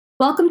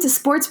Welcome to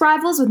Sports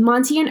Rivals with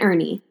Monty and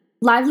Ernie.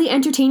 Lively,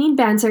 entertaining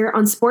banter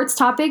on sports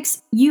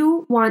topics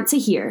you want to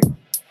hear.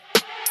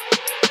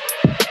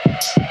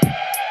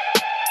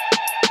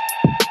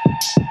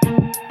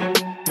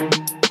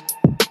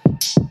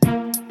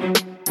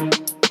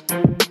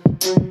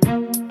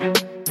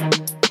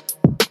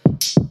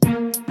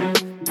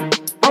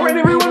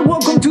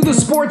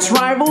 Sports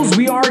Rivals,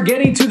 we are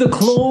getting to the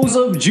close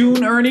of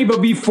June, Ernie,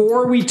 but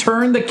before we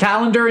turn the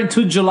calendar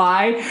into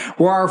July,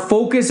 where our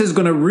focus is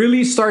going to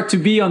really start to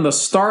be on the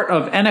start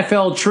of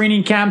NFL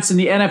training camps in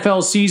the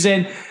NFL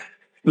season,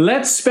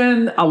 let's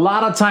spend a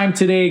lot of time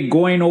today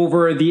going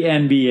over the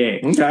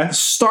NBA. Okay.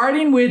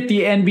 Starting with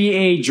the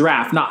NBA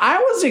draft. Now, I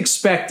was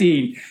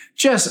expecting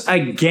just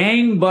a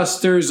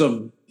gangbusters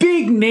of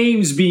big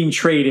names being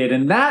traded,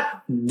 and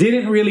that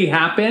didn't really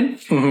happen.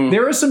 Mm-hmm.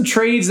 There were some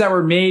trades that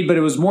were made, but it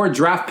was more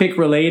draft pick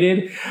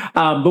related.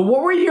 But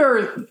what were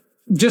your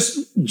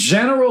just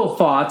general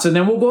thoughts? And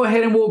then we'll go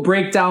ahead and we'll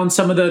break down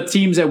some of the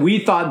teams that we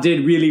thought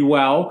did really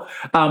well.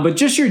 But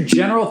just your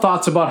general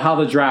thoughts about how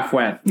the draft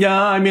went. Yeah,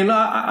 I mean,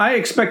 I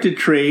expected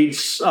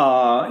trades.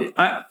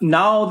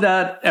 Now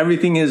that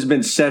everything has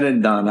been said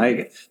and done,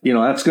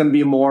 that's going to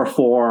be more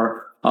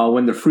for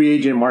when the free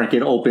agent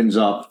market opens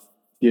up.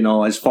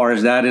 As far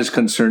as that is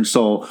concerned.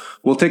 So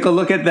we'll take a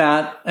look at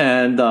that,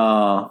 and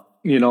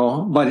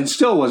but it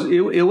still was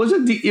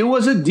it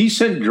was a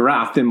decent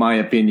draft in my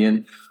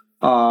opinion.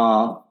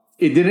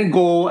 It didn't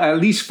go, at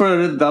least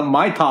for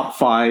my top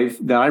five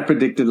that I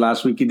predicted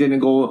last week, it didn't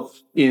go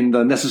in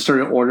the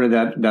necessary order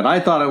that I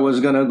thought it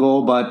was going to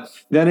go. But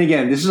then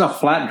again, this is a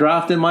flat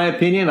draft in my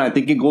opinion. I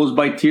think it goes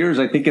by tiers.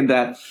 I think in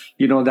that,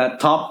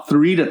 that top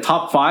 3 to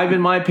top 5,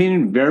 in my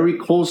opinion, very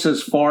close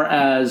as far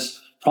as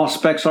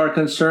prospects are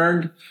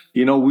concerned.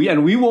 We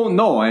won't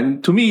know.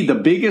 And to me, the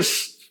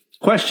biggest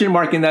question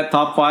mark in that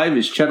top 5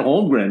 is Chet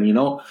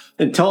Holmgren.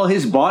 Until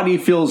his body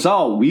fills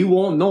out, we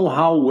won't know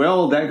how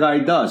well that guy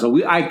does.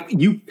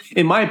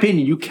 In my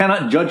opinion, you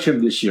cannot judge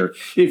him this year.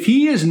 If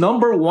he is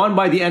number 1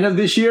 by the end of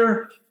this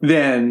year,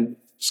 then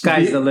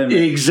sky's the limit.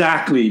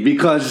 Exactly,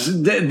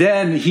 because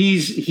then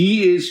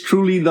he is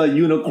truly the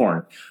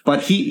unicorn.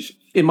 But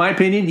in my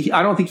opinion,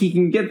 I don't think he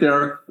can get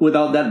there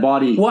without that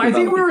body. Well, I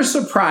think we were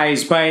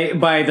surprised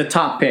by the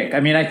top pick.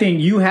 I mean, I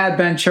think you had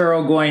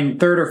Banchero going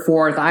 3rd or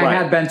 4th. I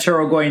had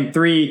Banchero going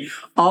 3.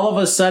 All of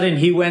a sudden,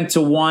 he went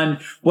to 1.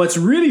 What's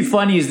really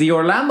funny is the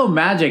Orlando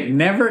Magic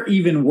never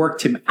even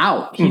worked him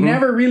out. He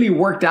never really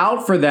worked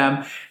out for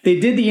them. They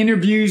did the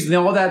interviews and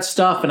all that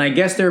stuff, and I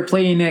guess they're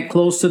playing it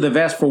close to the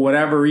vest for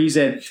whatever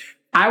reason.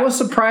 I was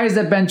surprised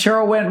that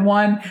Banchero went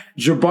 1.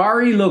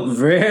 Jabari looked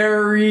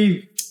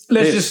very...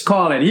 Let's just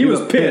call it. He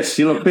was pissed.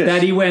 He looked pissed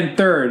that he went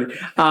 3rd,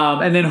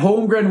 and then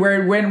Holmgren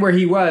went where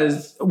he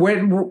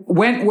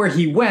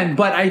went.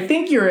 But I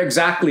think you're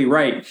exactly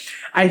right.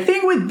 I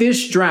think with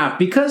this draft,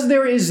 because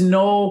there is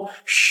no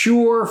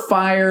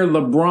surefire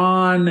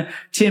LeBron,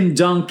 Tim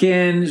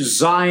Duncan,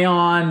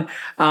 Zion,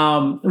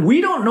 we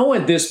don't know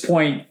at this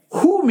point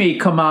who may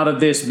come out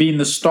of this being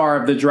the star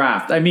of the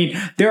draft. I mean,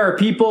 there are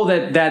people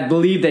that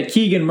believe that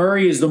Keegan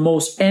Murray is the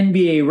most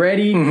NBA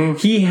ready. Mm-hmm.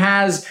 He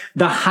has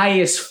the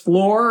highest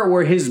floor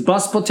where his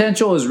bust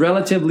potential is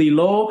relatively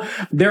low.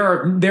 There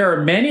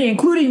are many,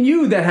 including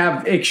you, that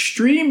have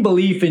extreme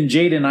belief in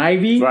Jaden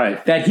Ivey,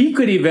 that he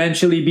could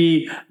eventually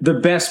be the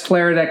best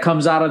player that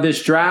comes out of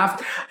this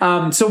draft.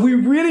 So we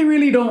really,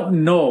 really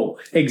don't know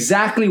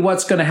exactly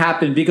what's going to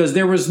happen because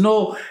there was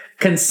no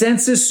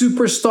consensus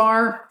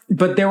superstar,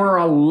 but there were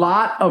a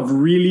lot of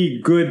really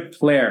good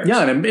players.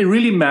 Yeah, and it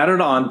really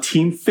mattered on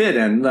team fit.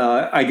 And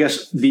I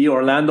guess the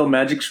Orlando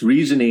Magic's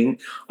reasoning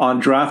on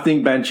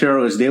drafting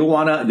Banchero is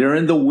they're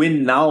in the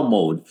win now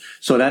mode.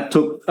 So that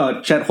took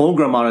Chet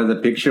Holmgren out of the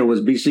picture. Was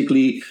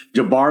basically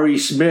Jabari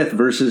Smith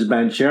versus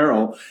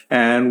Banchero.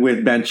 And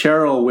with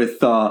Banchero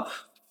with,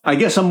 I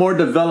guess, a more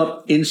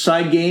developed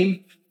inside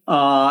game,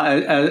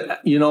 as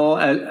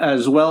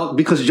well,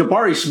 because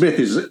Jabari Smith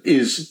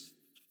is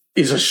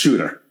a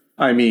shooter.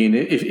 I mean,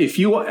 if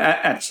you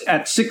at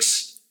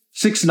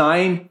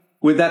 6'9"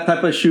 with that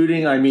type of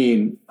shooting, I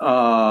mean,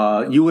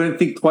 you wouldn't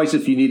think twice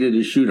if you needed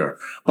a shooter.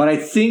 But I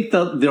think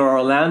that the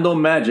Orlando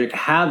Magic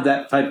have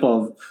that type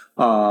of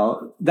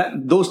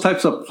those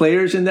types of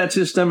players in that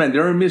system, and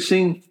they're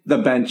missing the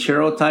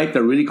Banchero type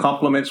that really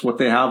complements what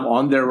they have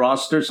on their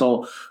roster.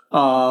 So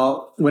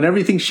when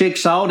everything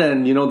shakes out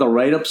and the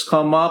write-ups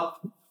come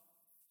up,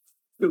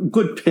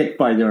 good pick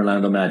by the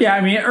Orlando Magic. Yeah,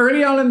 I mean,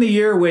 early on in the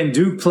year when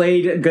Duke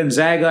played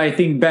Gonzaga, I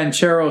think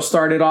Banchero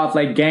started off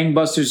like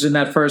gangbusters in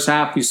that first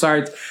half. He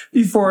started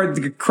before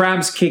the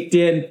cramps kicked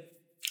in.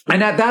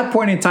 And at that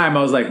point in time,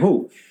 I was like,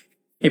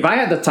 if I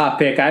had the top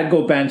pick, I'd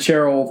go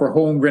Banchero over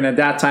Holmgren at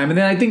that time. And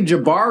then I think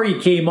Jabari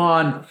came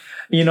on,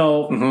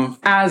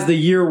 as the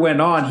year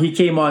went on, he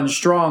came on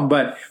strong,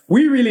 but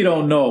we really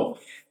don't know.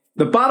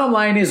 The bottom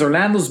line is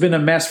Orlando's been a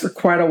mess for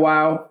quite a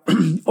while.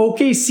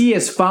 OKC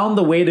has found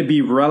the way to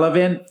be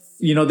relevant.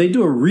 They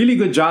do a really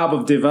good job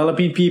of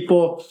developing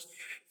people.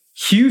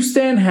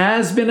 Houston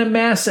has been a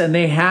mess, and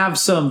they have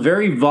some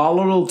very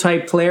volatile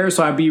type players.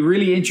 So I'd be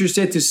really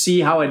interested to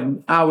see how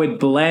it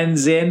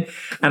blends in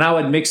and how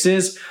it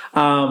mixes.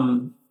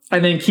 And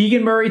then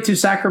Keegan Murray to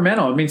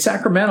Sacramento. I mean,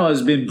 Sacramento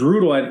has been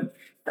brutal.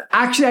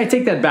 Actually, I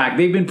take that back.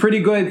 They've been pretty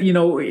good,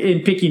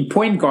 in picking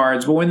point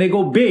guards. But when they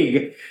go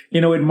big,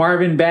 with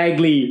Marvin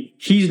Bagley,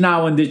 he's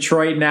now in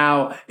Detroit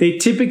now. They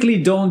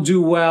typically don't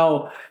do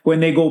well when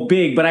they go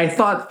big. But I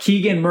thought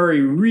Keegan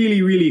Murray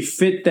really, really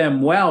fit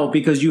them well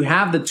because you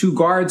have the two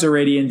guards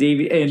already in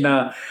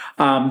the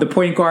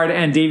point guard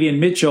and Davion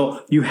Mitchell.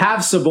 You have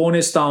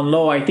Sabonis down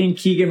low. I think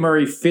Keegan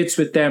Murray fits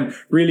with them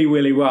really,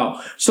 really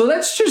well. So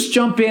let's just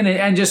jump in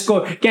and just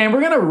go. Again,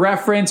 we're going to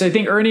reference, I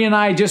think Ernie and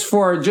I, just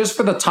for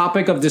the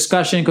topic of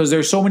discussion, because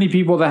there's so many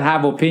people that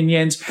have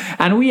opinions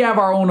and we have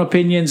our own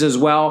opinions as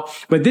well.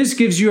 But this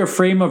gives you a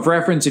frame of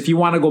reference if you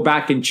want to go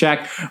back and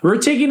check. We're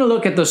taking a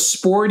look at the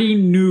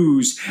Sporting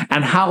News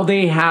and how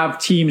they have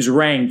teams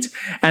ranked.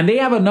 And they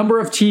have a number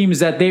of teams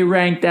that they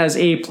ranked as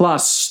A+,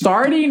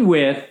 starting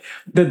with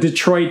the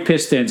Detroit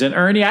Pistons. And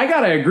Ernie, I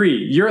got to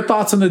agree. Your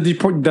thoughts on the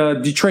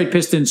Detroit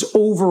Pistons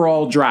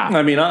overall draft?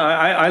 I mean,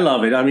 I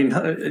love it. I mean,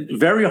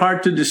 very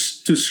hard to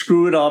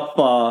screw it up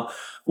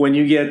when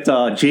you get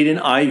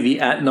Jaden Ivey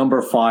at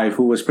number 5,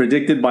 who was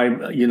predicted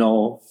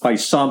by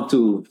some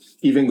to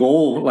even go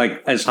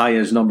like as high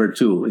as number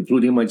 2,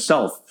 including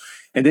myself.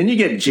 And then you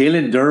get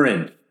Jalen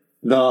Duren,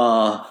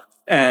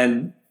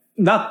 and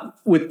not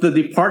with the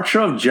departure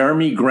of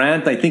Jeremy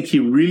Grant, I think he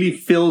really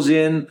fills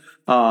in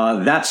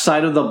that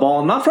side of the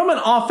ball, not from an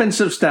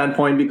offensive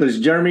standpoint, because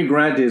Jeremy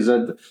Grant is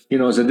a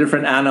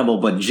different animal,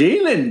 but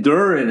Jalen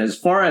Duren, as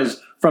far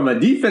as from a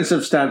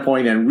defensive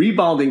standpoint and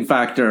rebounding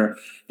factor,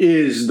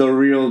 is the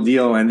real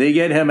deal. And they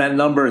get him at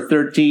number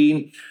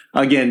 13.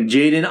 Again,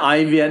 Jaden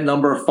Ivey at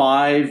number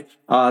 5.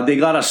 They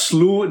got a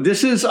slew.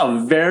 This is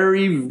a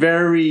very,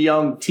 very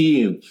young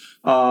team.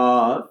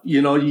 From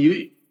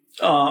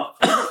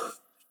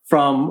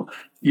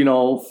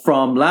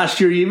last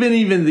year,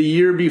 even the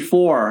year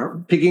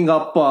before, picking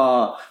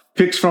up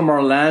picks from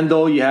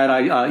Orlando. You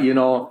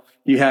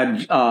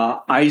had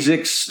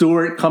Isaac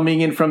Stewart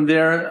coming in from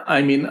there.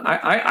 I mean,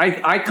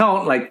 I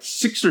count like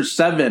 6 or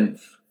 7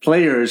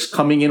 players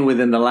coming in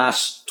within the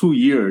last 2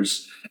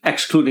 years,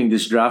 excluding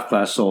this draft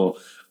class. So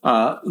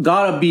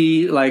gotta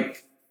be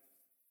like,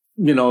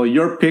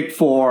 your pick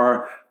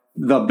for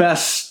the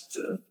best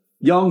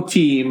young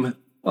team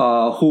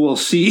who we'll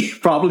see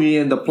probably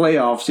in the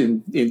playoffs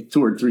in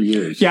 2 or 3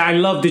 years. Yeah, I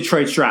love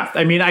Detroit's draft.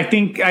 I mean, I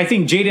think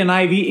Jaden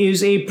Ivey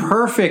is a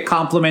perfect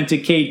complement to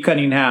Cade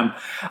Cunningham,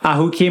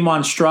 who came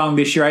on strong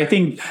this year. I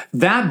think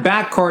that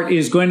backcourt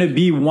is going to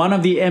be one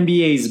of the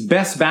NBA's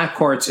best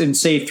backcourts in,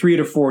 say, 3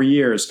 to 4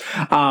 years.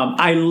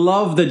 I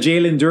love the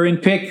Jalen Duren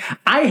pick.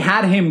 I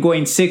had him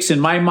going 6 in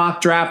my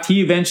mock draft.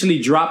 He eventually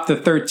dropped to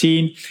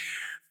 13.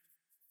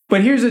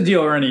 But here's the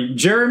deal, Ernie.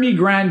 Jeremy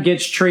Grant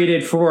gets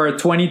traded for a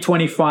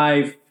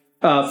 2025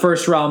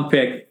 first round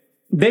pick.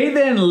 They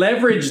then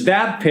leverage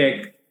that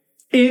pick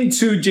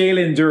into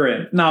Jalen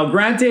Duren. Now,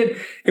 granted,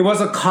 it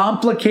was a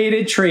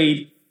complicated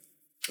trade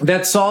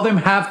that saw them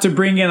have to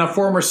bring in a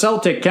former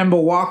Celtic, Kemba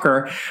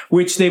Walker,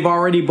 which they've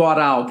already bought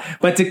out.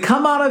 But to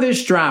come out of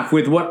this draft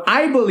with what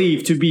I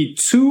believe to be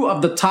 2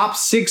 of the top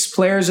 6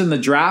 players in the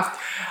draft,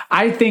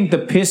 I think the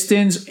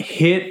Pistons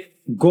hit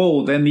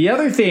gold. And the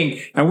other thing,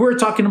 and we were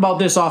talking about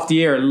this off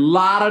the air, a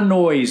lot of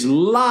noise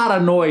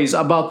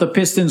about the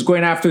Pistons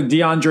going after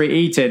DeAndre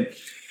Ayton.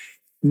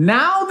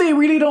 Now they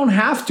really don't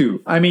have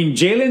to. I mean,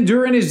 Jalen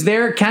Duren is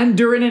there. Can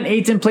Duren and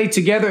Ayton play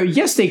together?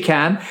 Yes, they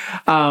can,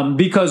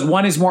 because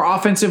one is more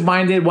offensive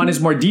minded, one is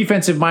more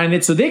defensive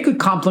minded, so they could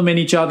complement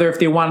each other if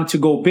they wanted to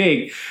go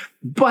big.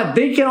 But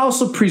they can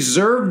also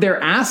preserve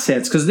their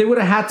assets, because they would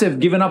have had to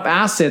have given up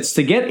assets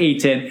to get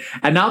Ayton,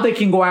 and now they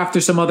can go after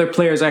some other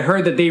players. I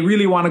heard that they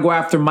really want to go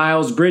after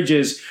Miles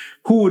Bridges,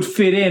 who would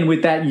fit in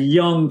with that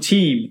young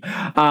team.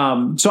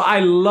 So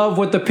I love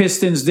what the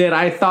Pistons did.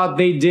 I thought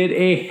they did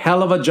a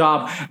hell of a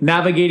job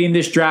navigating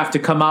this draft to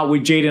come out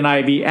with Jaden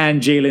Ivey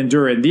and Jalen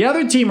Duren. The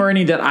other team,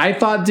 Ernie, that I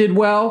thought did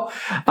well,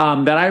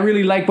 that I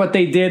really like what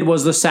they did,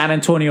 was the San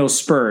Antonio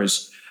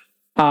Spurs.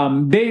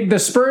 The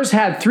Spurs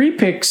had 3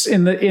 picks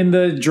in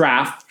the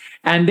draft,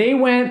 and they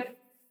went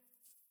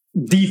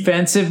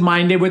defensive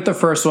minded with the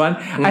first one.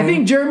 Mm-hmm. I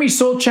think Jeremy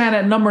Sochan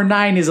at number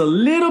 9 is a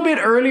little bit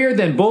earlier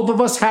than both of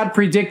us had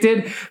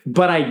predicted,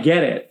 but I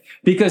get it,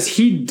 because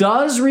he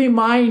does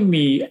remind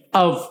me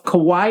of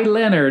Kawhi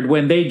Leonard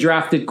when they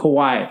drafted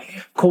Kawhi.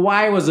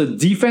 Kawhi was a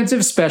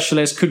defensive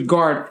specialist, could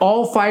guard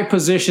all 5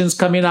 positions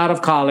coming out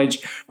of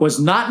college, was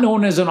not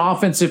known as an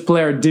offensive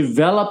player,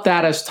 developed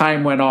that as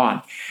time went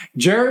on.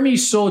 Jeremy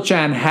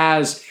Sochan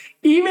has,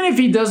 even if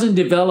he doesn't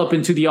develop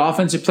into the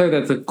offensive player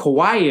that the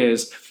Kawhi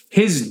is,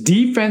 his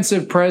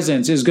defensive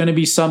presence is going to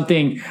be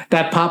something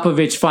that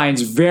Popovich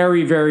finds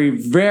very, very,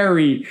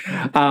 very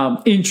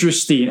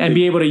interesting and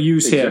be able to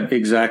use him.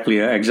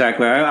 Exactly.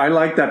 I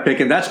like that pick.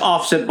 And that's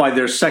offset by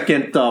their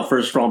second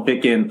first round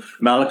pick in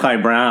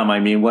Malachi Branham. I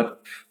mean,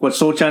 what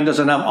Sochan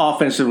doesn't have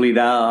offensively,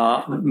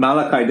 that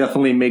Malachi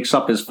definitely makes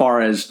up as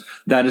far as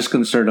that is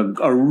concerned.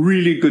 A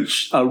really good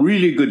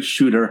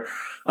shooter.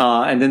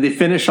 And then they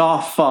finish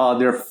off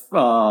their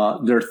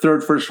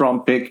third first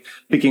round pick,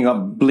 picking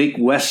up Blake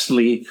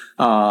Wesley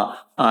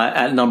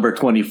at number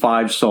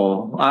 25.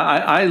 So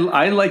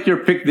I like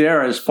your pick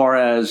there as far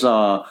as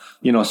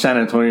San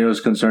Antonio is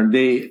concerned.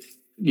 They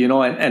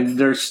and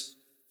there's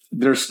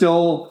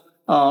still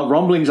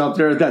rumblings out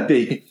there that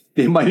they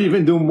might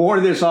even do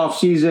more this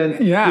offseason.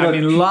 Yeah, I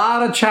mean, a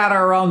lot of chatter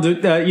around,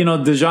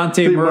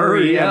 DeJounte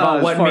Murray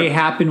about what may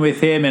happen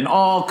with him and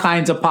all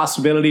kinds of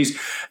possibilities.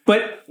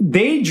 But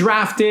they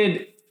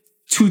drafted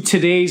to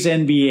today's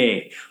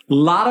NBA. A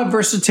lot of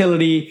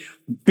versatility.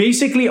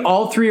 Basically,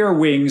 all three are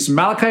wings.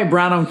 Malachi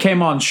Branham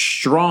came on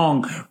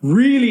strong,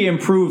 really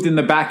improved in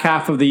the back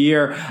half of the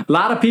year. A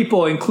lot of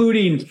people,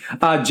 including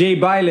Jay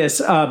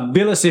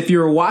Billis, if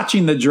you're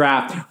watching the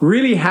draft,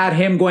 really had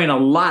him going a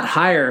lot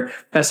higher,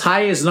 as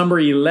high as number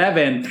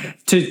 11.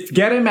 To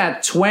get him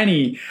at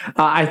 20,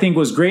 I think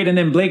was great. And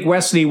then Blake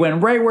Wesley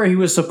went right where he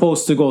was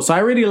supposed to go. So I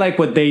really like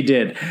what they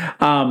did.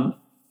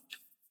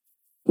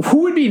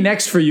 Who would be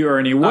next for you,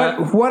 Ernie?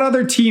 What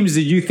other teams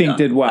did you think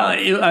did well?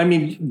 I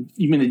mean,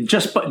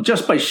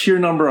 just by sheer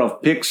number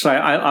of picks,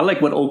 I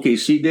like what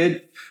OKC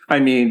did. I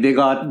mean, they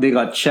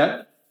got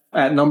Chet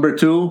at number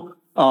 2,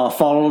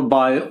 followed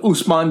by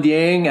Ousmane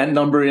Dieng at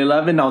number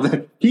 11. Now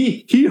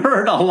he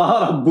heard a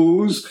lot of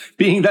boos,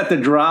 being that the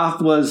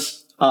draft was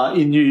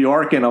in New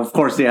York, and of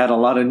course they had a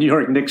lot of New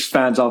York Knicks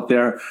fans out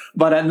there.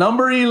 But at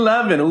number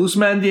 11,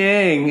 Ousmane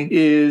Dieng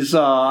is,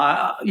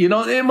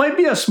 it might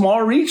be a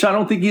small reach. I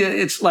don't think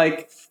it's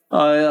like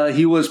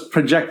he was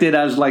projected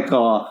as like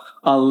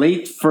a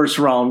late first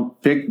round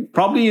pick,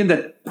 probably in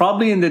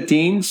the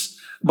teens.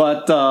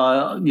 But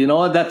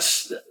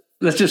let's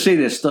just say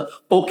this: the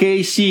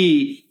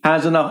OKC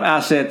has enough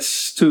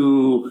assets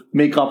to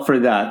make up for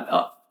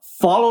that.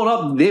 Followed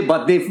up,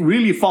 but they've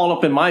really followed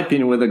up, in my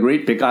opinion, with a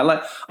great pick. I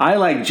like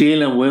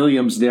Jalen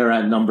Williams there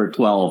at number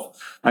 12.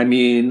 I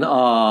mean,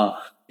 a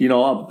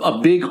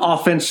big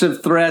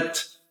offensive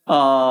threat,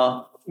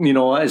 as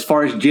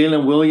far as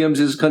Jalen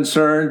Williams is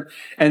concerned.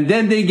 And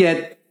then they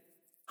get,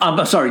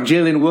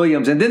 Jalen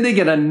Williams. And then they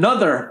get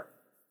another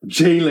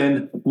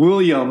Jalen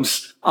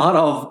Williams out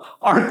of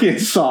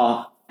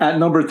Arkansas at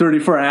number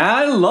 34. And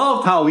I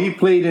loved how he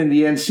played in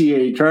the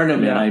NCAA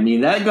tournament. Yeah. I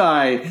mean, that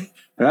guy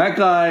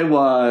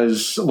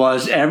was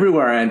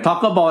everywhere. And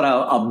talk about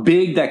a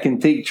big that can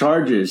take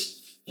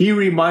charges. He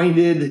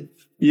reminded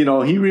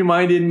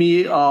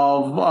me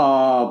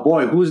of,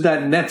 who's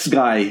that Nets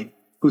guy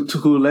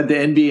who led the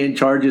NBA in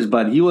charges,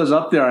 but he was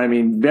up there. I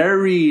mean,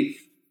 very,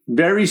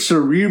 very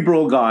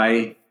cerebral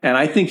guy. And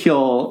I think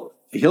he'll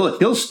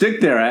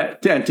stick there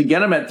and to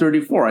get him at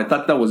 34. I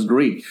thought that was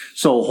great.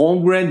 So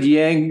Holmgren,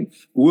 Dieng,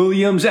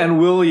 Williams,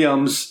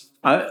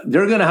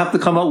 they're going to have to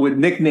come up with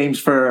nicknames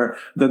for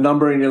the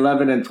number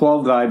 11 and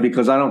 12 guy,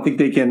 because I don't think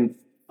they can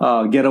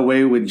get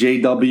away with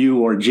JW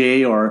or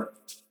J or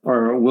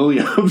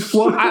Williams.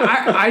 Well,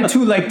 I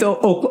too like the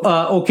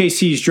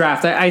OKC's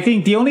draft. I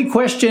think the only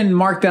question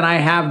mark that I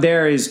have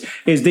there is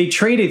they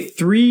traded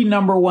 3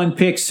 number 1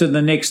 picks to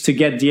the Knicks to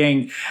get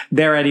Dieng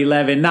there at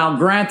 11. Now,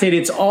 granted,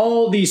 it's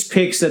all these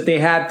picks that they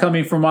had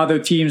coming from other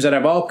teams that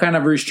have all kind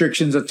of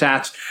restrictions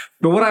attached.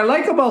 But what I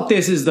like about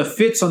this is the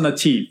fits on the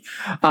team.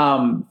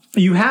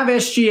 You have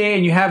SGA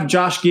and you have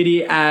Josh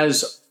Giddey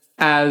as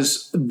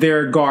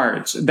their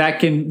guards that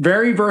can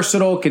very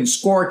versatile, can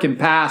score, can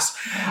pass.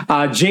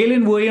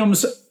 Jalen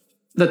Williams,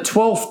 the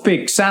 12th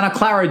pick, Santa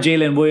Clara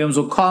Jalen Williams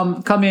will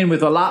come in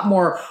with a lot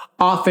more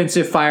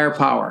offensive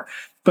firepower.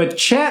 But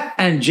Chet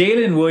and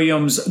Jalen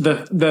Williams,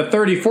 the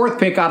 34th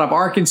pick out of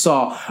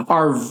Arkansas,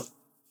 are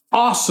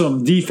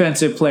awesome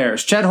defensive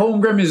players. Chet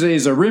Holmgren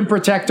is a rim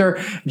protector.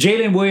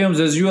 Jalen Williams,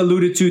 as you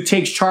alluded to,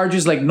 takes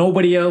charges like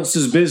nobody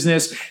else's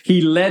business. He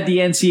led the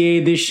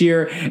NCAA this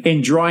year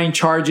in drawing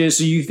charges.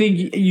 So you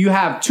think you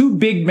have 2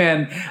 big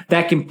men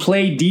that can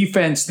play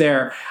defense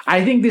there.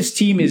 I think this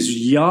team is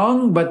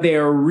young, but they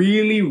are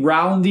really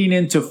rounding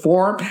into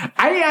form.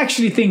 I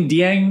actually think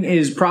Dieng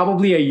is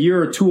probably a year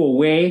or 2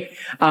 away.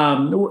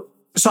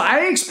 So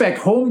I expect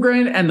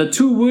Holmgren and the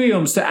 2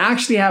 Williams to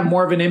actually have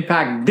more of an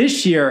impact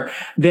this year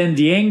than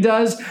Dieng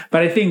does.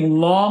 But I think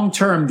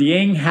long-term,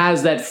 Dieng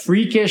has that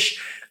freakish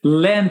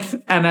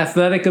length and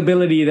athletic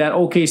ability that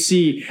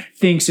OKC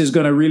thinks is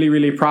going to really,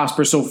 really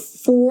prosper. So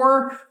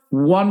 4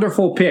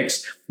 wonderful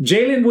picks.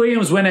 Jalen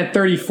Williams went at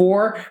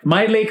 34.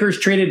 My Lakers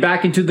traded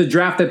back into the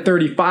draft at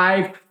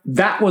 35.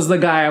 That was the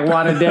guy I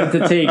wanted them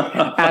to take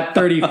at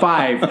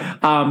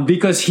 35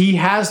 because he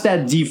has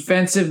that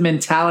defensive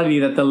mentality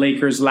that the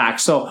Lakers lack.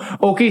 So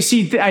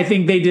OKC, I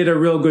think they did a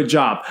real good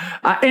job.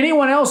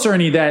 Anyone else,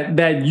 Ernie,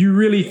 that you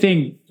really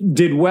think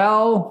did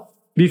well?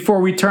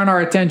 before we turn our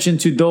attention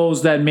to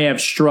those that may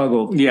have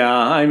struggled? Yeah,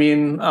 I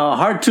mean,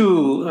 hard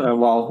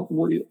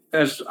to,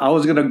 as I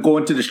was going to go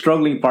into the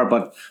struggling part,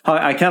 but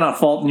I cannot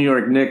fault New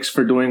York Knicks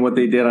for doing what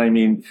they did. I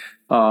mean,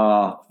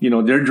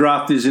 their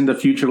draft is in the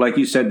future. Like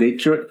you said,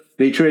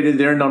 they traded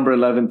their number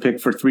 11 pick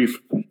for 3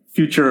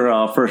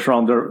 future first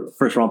round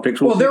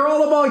picks. Well, they're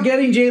all about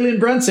getting Jalen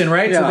Brunson,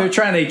 right? Yeah. So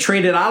they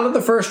traded out of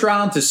the first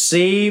round to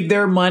save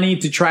their money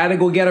to try to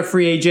go get a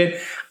free agent.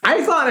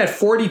 I thought at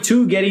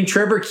 42, getting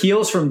Trevor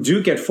Keels from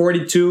Duke at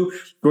 42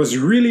 was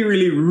really,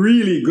 really,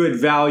 really good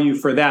value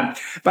for them.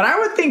 But I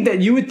would think that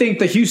you would think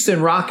the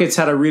Houston Rockets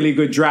had a really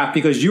good draft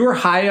because you were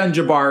high on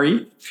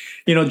Jabari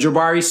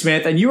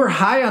Smith, and you were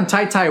high on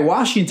Ty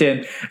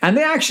Washington, and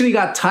they actually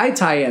got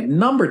Ty at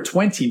number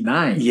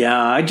 29.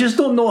 Yeah, I just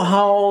don't know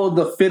how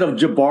the fit of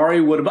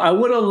Jabari would have. I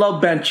would have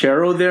loved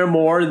Banchero there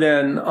more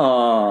than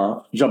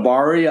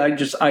Jabari. I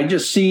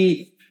just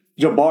see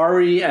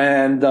Jabari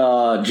and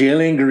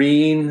Jalen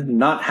Green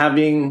not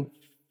having,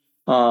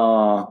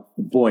 I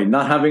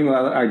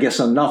guess,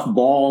 enough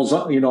balls,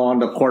 on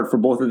the court for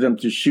both of them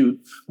to shoot.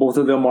 Both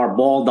of them are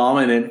ball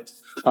dominant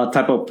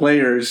type of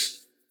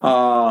players.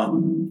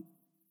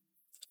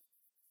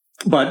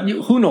 But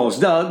who knows?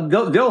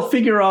 They'll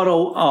figure out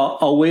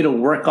a way to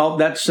work out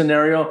that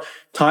scenario.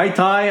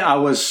 Ty, I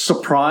was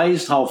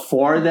surprised how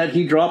far that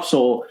he dropped.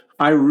 So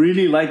I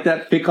really like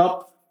that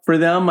pickup for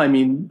them. I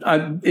mean,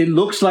 it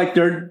looks like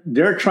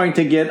they're trying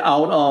to get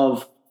out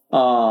of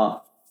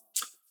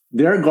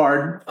their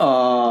guard.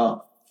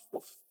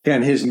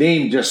 And his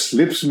name just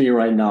slips me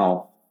right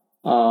now.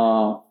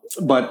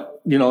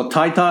 But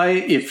Ty,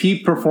 if he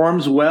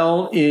performs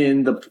well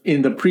in the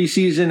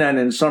preseason and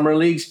in summer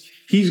leagues,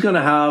 he's going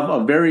to have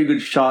a very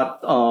good shot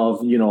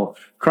of,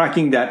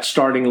 cracking that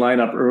starting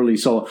lineup early.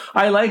 So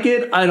I like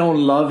it. I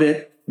don't love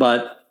it,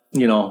 but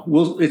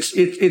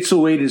it's a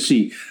way to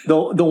see.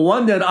 The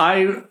one that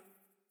I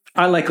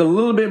like a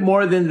little bit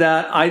more than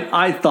that,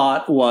 I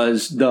thought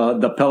was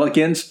the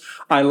Pelicans.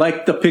 I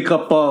like the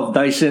pickup of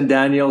Dyson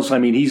Daniels. I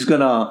mean, he's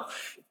gonna,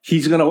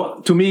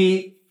 to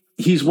me,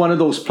 he's one of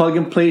those plug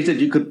and play players that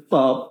you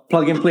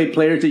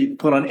can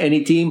put on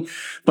any team.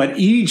 But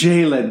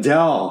EJ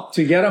Liddell,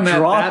 to get him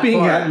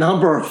dropping at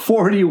number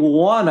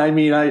 41. I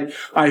mean,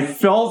 I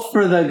felt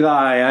for the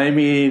guy. I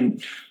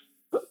mean,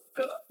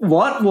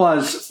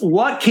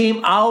 what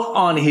came out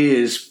on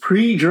his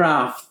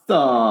pre-draft,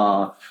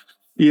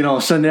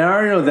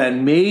 scenario that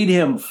made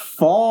him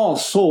fall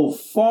so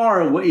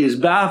far is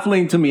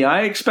baffling to me.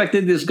 I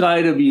expected this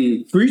guy to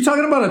be. Were you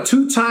talking about a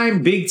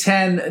 2-time Big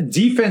Ten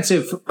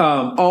defensive,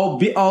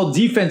 all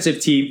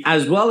defensive team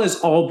as well as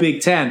all Big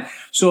Ten?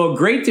 So a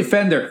great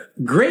defender,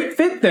 great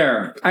fit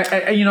there.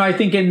 I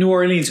think in New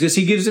Orleans because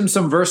he gives him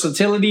some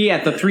versatility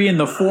at the 3 and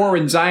the 4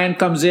 when Zion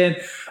comes in.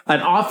 An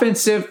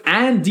offensive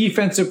and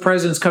defensive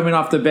presence coming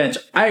off the bench.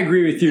 I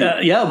agree with you.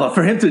 Yeah, but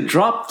for him to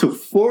drop to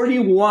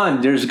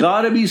 41, there's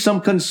got to be some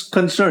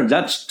concerns.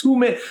 That's too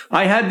many.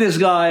 I had this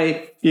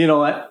guy,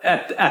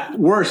 at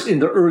worst in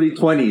the early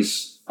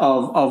 20s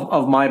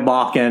of my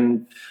Bach,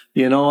 and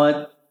you know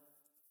what?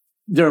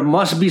 There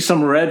must be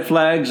some red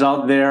flags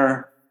out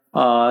there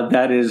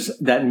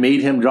that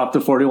made him drop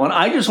to 41.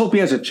 I just hope he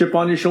has a chip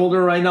on his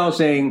shoulder right now,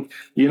 saying,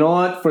 you know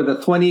what? For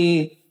the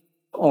 20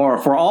 or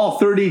for all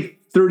 30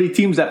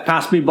 teams that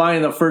passed me by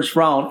in the first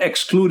round,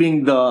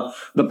 excluding the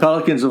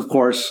Pelicans, of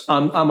course,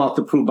 I'm out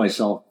to prove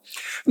myself.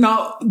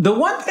 Now, the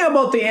one thing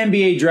about the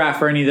NBA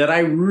draft, Ernie, that I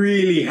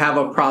really have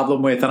a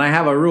problem with, and I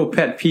have a real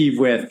pet peeve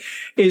with,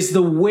 is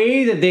the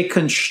way that they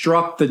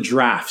construct the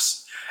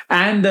drafts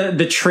and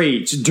the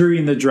trades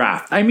during the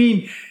draft. I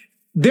mean,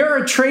 there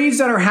are trades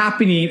that are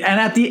happening, and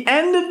at the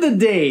end of the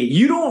day,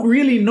 you don't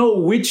really know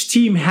which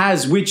team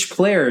has which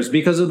players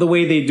because of the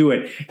way they do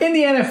it. In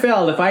the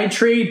NFL, if I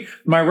trade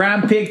my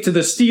Ram pick to the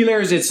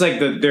Steelers, it's like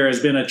there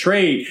has been a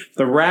trade.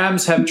 The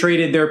Rams have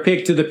traded their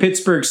pick to the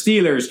Pittsburgh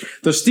Steelers.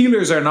 The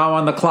Steelers are now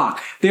on the clock.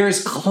 There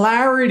is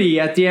clarity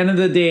at the end of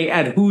the day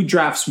at who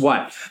drafts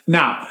what.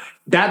 Now,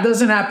 that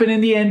doesn't happen in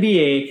the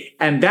NBA,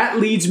 and that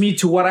leads me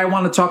to what I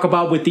want to talk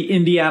about with the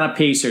Indiana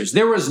Pacers.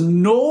 There was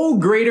no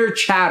greater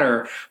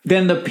chatter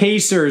than the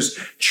Pacers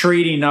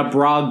trading a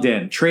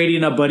Brogdon,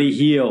 trading a Buddy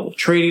Hield,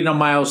 trading a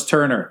Miles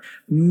Turner.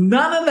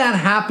 None of that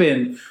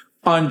happened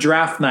on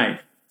draft night.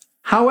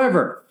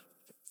 However,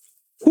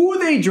 who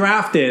they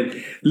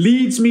drafted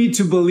leads me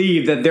to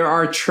believe that there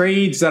are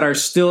trades that are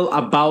still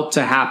about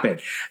to happen.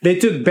 They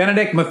took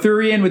Benedict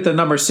Mathurin with the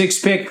number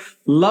 6 pick.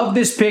 Love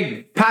this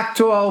pick.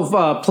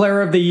 Pac-12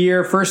 Player of the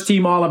Year, first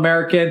team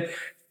All-American.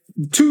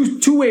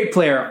 Two-way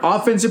player,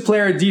 offensive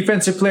player,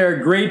 defensive player.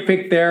 Great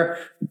pick there.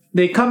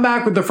 They come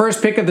back with the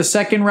first pick of the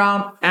second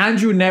round.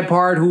 Andrew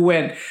Nebhard, who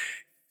went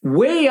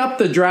way up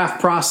the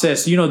draft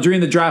process,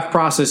 during the draft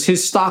process,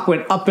 his stock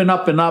went up and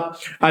up and up.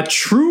 A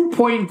true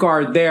point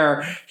guard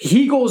there.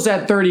 He goes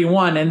at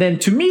 31. And then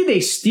to me, they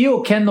steal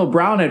Kendall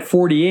Brown at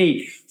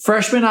 48.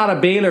 Freshman out of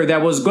Baylor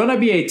that was going to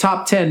be a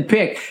top 10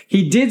 pick.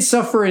 He did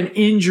suffer an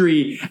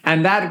injury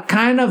and that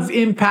kind of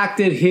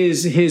impacted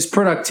his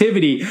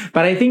productivity.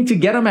 But I think to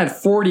get him at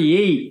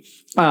 48,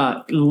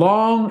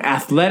 long,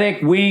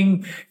 athletic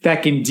wing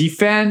that can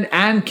defend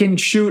and can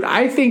shoot.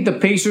 I think the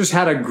Pacers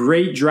had a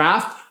great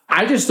draft.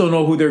 I just don't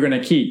know who they're going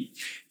to keep.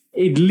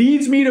 It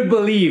leads me to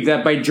believe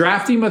that by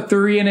drafting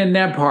Mathurin and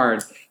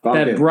Nebhard,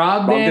 that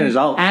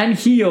Brogdon and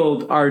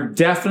Hield are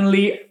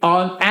definitely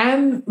on,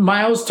 and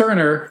Miles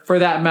Turner, for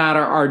that matter,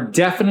 are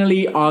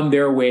definitely on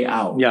their way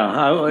out.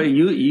 Yeah,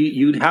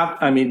 you'd have.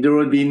 I mean, there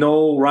would be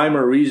no rhyme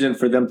or reason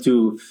for them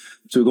to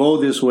go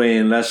this way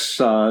unless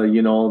and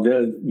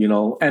it's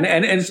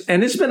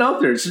been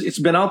out there. It's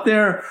been out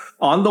there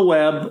on the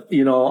web.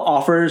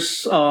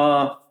 Offers.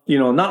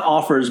 Not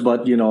offers,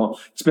 but,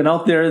 it's been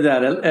out there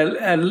that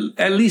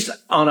at least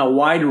on a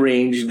wide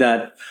range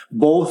that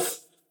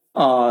both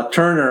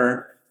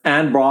Turner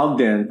and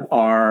Brogdon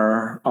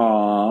are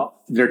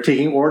they're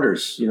taking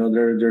orders.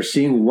 They're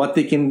seeing what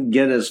they can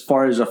get as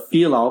far as a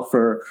feel out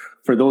for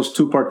those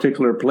two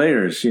particular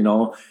players.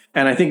 And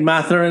I think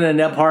Mathurin and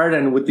Nebhard,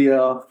 and with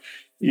the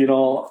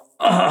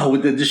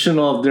with the addition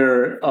of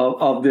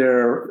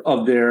their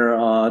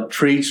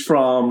trades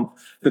from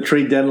the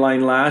trade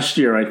deadline last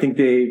year, I think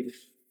they.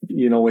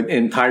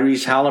 In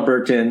Tyrese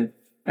Halliburton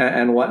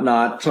and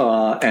whatnot,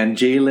 and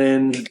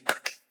Jalen,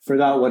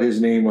 forgot what his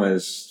name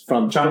was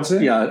from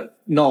Johnson. Yeah,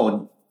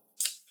 no,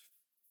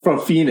 from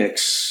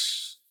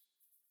Phoenix.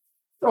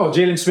 Oh,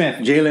 Jalen Smith.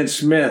 Jalen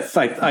Smith.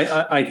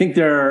 I think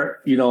their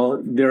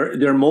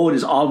mode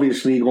is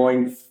obviously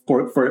going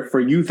for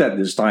youth at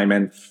this time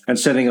and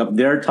setting up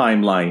their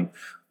timeline.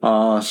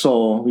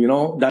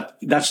 So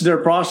that's their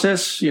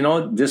process.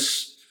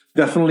 This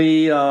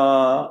definitely.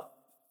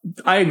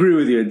 I agree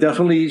with you. It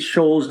definitely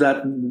shows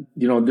that,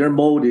 their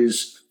mode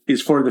is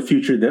for the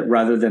future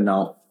rather than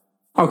now.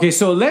 Okay,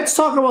 so let's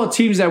talk about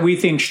teams that we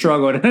think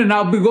struggled. And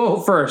I'll go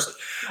first.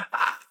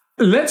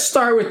 Let's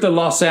start with the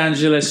Los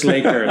Angeles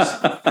Lakers.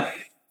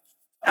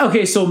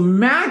 Okay, so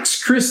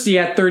Max Christie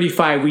at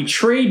 35. We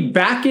trade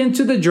back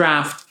into the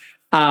draft.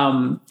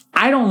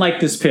 I don't like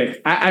this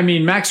pick. I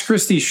mean, Max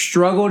Christie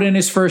struggled in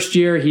his first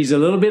year. He's a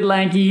little bit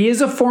lanky. He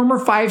is a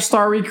former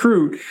 5-star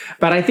recruit,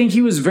 but I think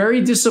he was very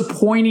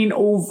disappointing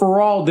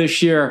overall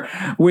this year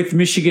with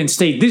Michigan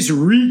State. This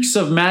reeks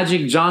of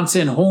Magic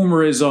Johnson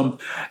homerism,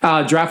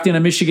 drafting a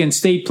Michigan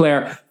State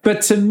player.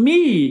 But to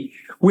me,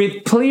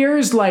 with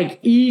players like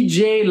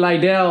E.J.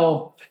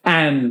 Liddell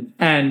and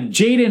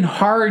Jaden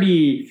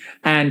Hardy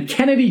and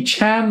Kennedy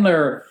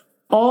Chandler,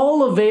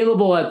 all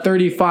available at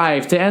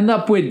 35, to end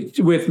up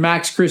with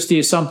Max Christie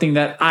is something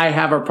that I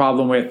have a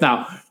problem with.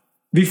 Now,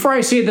 before I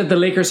say that the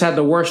Lakers had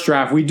the worst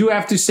draft, we do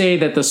have to say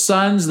that the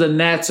Suns, the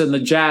Nets, and the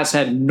Jazz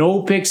had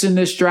no picks in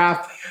this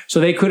draft, so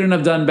they couldn't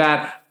have done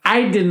bad.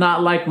 I did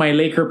not like my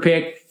Laker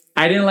pick.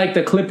 I didn't like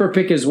the Clipper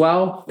pick as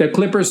well. The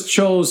Clippers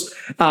chose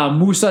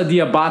Moussa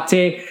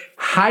Diabate,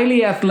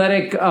 highly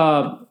athletic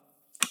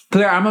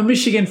player. I'm a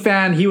Michigan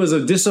fan. He was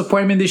a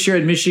disappointment this year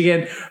at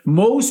Michigan.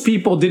 Most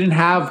people didn't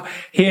have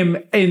him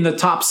in the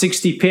top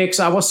 60 picks.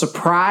 I was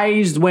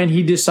surprised when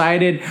he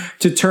decided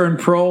to turn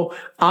pro.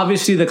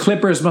 Obviously, the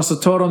Clippers must have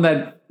told him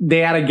that they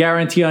had a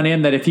guarantee on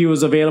him that if he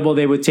was available,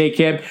 they would take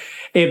him.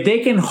 If they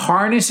can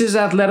harness his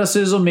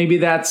athleticism, maybe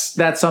that's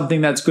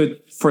something that's good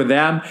for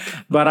them.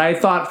 But I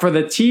thought for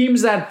the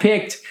teams that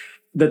picked,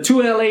 the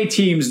two LA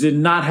teams did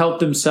not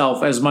help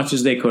themselves as much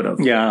as they could have.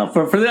 Yeah,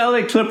 for the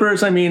LA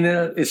Clippers, I mean,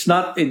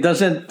 it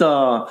doesn't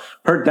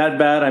hurt that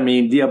bad. I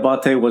mean,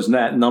 Diabate was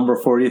at number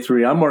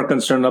 43. I'm more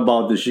concerned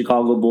about the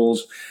Chicago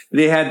Bulls.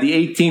 They had the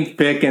 18th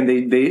pick, and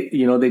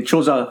they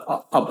chose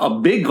a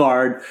big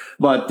guard,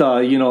 but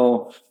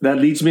that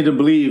leads me to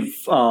believe,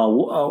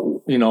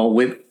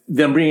 with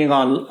them bringing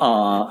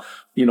on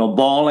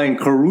Ball and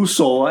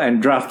Caruso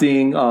and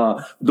drafting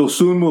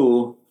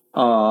Dosunmu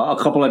a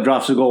couple of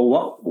drafts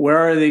ago. Where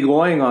are they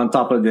going on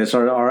top of this?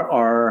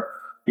 Are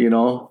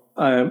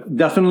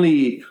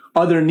definitely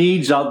other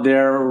needs out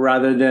there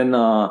rather than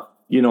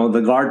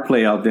the guard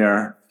play out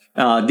there.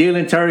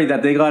 Dalen Terry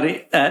that they got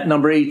at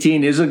number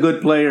 18 is a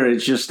good player.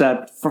 It's just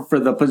that for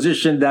the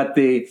position that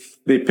they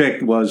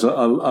picked was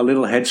a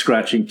little head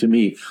scratching to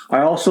me.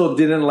 I also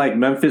didn't like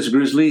Memphis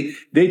Grizzlies.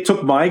 They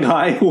took my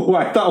guy who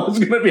I thought was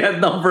going to be at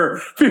number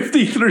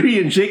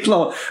 53 in Jake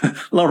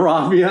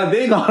LaRavia.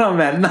 They got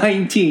him at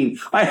 19.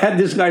 I had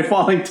this guy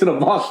falling to the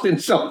Boston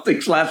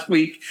Celtics last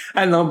week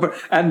at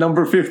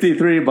number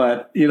 53,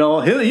 but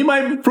he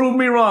might prove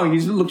me wrong. He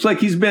looks like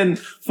he's been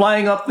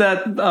flying up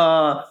that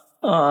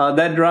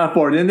draft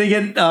board. And they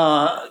get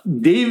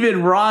David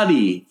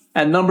Roddy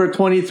at number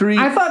 23.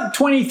 I thought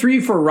 23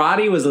 for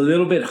Roddy was a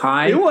little bit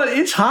high.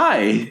 It's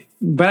high.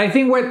 But I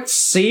think what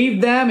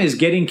saved them is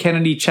getting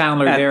Kennedy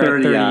Chandler at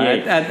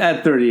 38.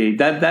 At 38.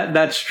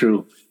 That's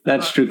true.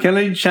 That's true.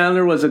 Kennedy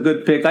Chandler was a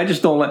good pick. I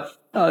just don't like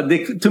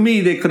to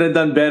me, they could have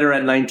done better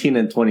at 19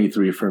 and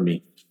 23 for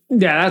me.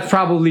 Yeah, that's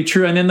probably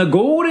true. And then the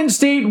Golden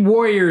State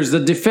Warriors, the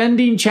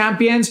defending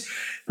champions,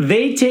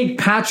 they take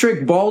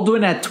Patrick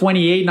Baldwin at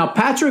 28. Now,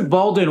 Patrick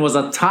Baldwin was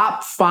a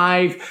top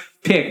 5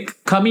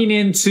 pick coming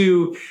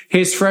into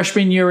his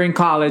freshman year in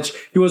college.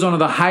 He was one of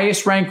the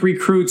highest ranked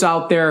recruits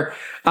out there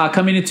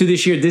coming into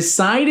this year.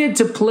 Decided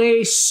to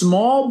play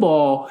small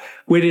ball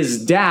with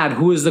his dad,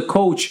 who is the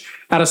coach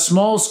at a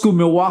small school,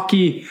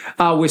 Milwaukee,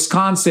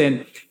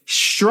 Wisconsin.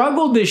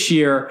 Struggled this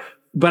year,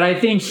 but I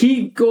think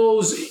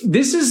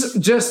this is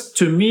just,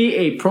 to me,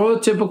 a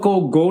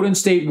prototypical Golden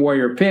State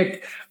Warrior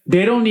pick.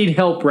 They don't need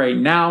help right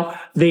now.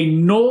 They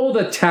know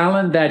the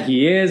talent that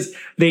he is.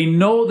 They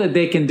know that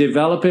they can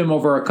develop him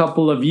over a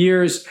couple of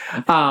years.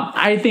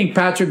 I think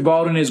Patrick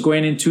Baldwin is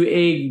going into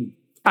a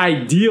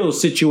ideal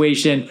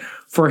situation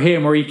for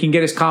him where he can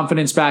get his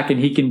confidence back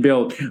and he can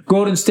build.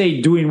 Golden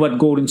State doing what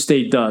Golden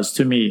State does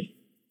to me.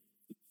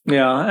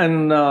 Yeah,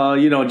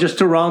 and just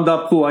to round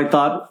up who I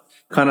thought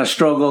kind of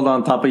struggled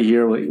on top of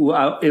here,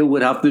 it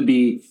would have to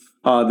be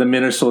the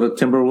Minnesota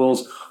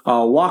Timberwolves.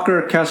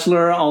 Walker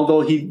Kessler,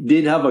 although he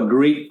did have a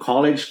great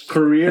college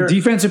career,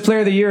 Defensive Player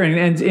of the Year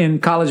in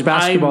college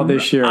basketball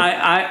this year.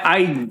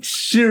 I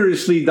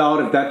seriously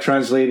doubt if that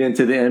translated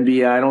into the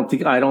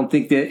NBA. I don't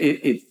think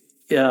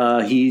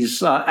that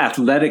he's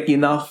athletic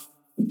enough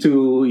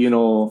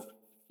to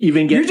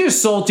even get. You're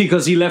just salty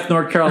because he left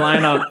North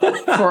Carolina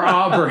for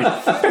Auburn.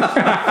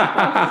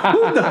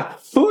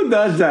 Who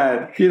does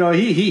that?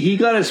 He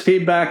got his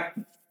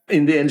payback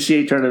in the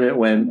NCAA tournament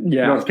when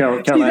North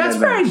Carolina. See, that's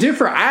where I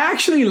differ. I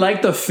actually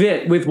like the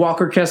fit with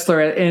Walker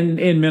Kessler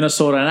in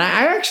Minnesota, and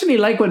I actually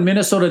like what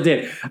Minnesota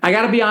did. I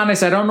got to be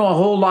honest, I don't know a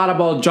whole lot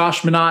about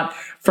Josh Minott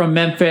from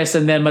Memphis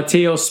and then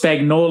Matteo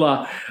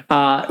Spagnola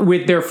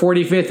with their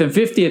 45th and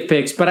 50th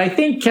picks, but I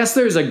think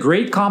Kessler is a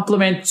great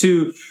complement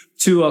to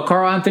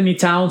Karl Anthony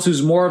Towns,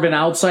 who's more of an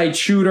outside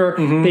shooter.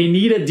 Mm-hmm. They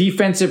need a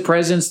defensive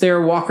presence there.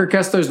 Walker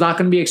Kessler is not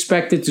going to be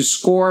expected to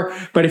score,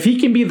 but if he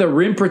can be the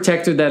rim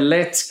protector that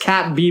lets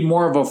Cat be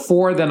more of a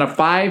 4 than a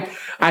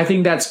 5, I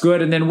think that's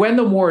good. And then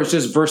Wendell Moore is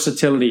just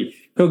versatility.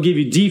 He'll give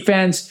you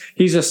defense.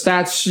 He's a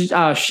stat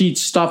sheet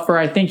stuffer.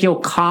 I think he'll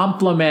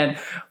complement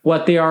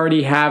what they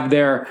already have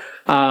there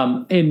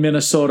in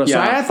Minnesota. So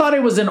I thought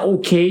it was an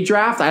okay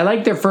draft. I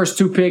like their first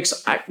 2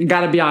 picks. I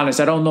got to be honest,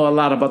 I don't know a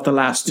lot about the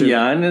last 2.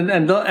 Yeah,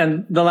 and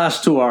the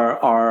last 2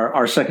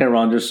 are second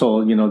rounders.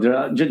 So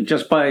they're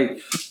just by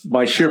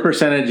sheer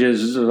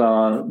percentages,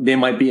 they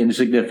might be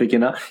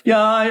insignificant.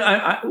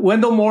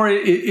 Wendell Moore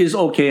is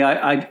okay.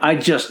 I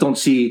just don't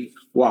see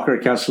Walker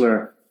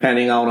Kessler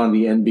panning out on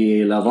the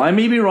NBA level. I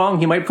may be wrong.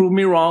 He might prove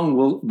me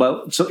wrong.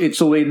 But it's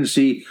a wait and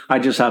see. I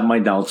just have my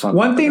doubts on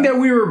one thing that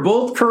we were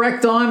both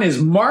correct on is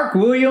Mark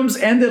Williams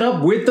ended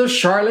up with the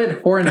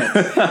Charlotte Hornets.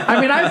 I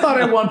mean, I thought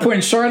at one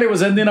point Charlotte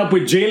was ending up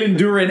with Jalen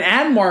Duren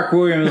and Mark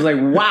Williams. Like,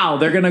 wow,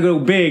 they're going to go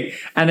big.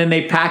 And then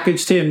they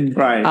packaged him.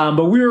 Right.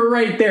 But we were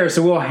right there.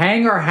 So we'll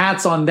hang our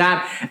hats on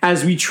that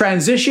as we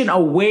transition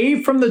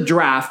away from the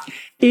draft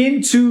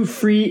into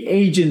free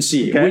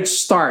agency, which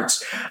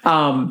starts.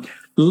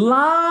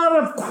 Lot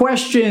of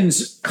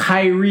questions.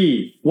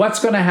 Kyrie. What's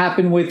going to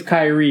happen with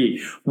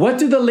Kyrie? What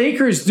do the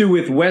Lakers do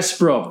with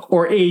Westbrook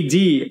or AD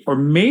or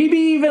maybe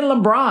even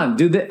LeBron?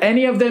 Do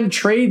any of them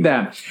trade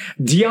them?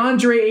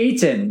 DeAndre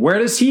Ayton, where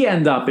does he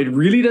end up? It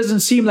really doesn't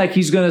seem like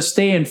he's going to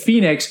stay in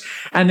Phoenix.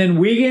 And then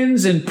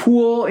Wiggins and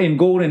Poole in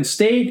Golden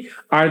State.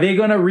 Are they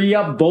going to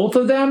re-up both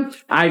of them?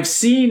 I've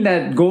seen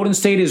that Golden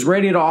State is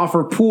ready to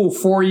offer Poole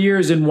 4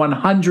 years and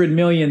 $100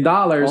 million.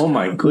 Oh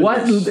my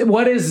goodness.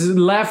 What is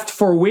left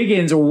for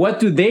Wiggins, or what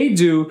do they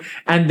do?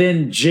 And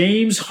then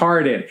James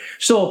Harden.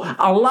 So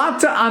a lot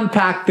to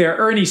unpack there.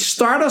 Ernie,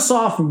 start us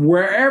off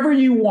wherever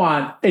you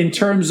want in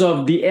terms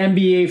of the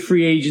NBA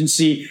free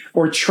agency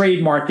or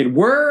trade market.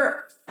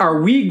 Where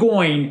are we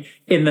going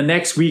in the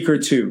next week or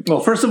 2?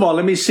 Well, first of all,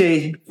 let me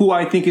say who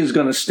I think is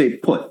going to stay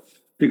put.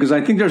 Because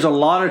I think there's a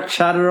lot of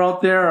chatter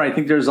out there. I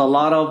think there's a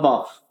lot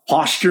of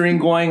posturing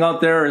going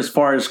out there as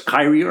far as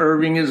Kyrie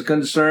Irving is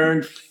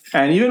concerned.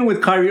 And even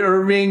with Kyrie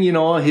Irving,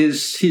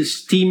 his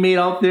teammate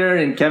out there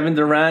and Kevin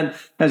Durant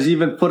has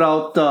even put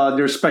out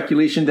their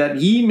speculation that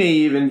he may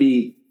even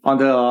be on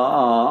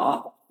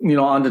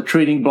the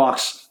trading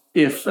blocks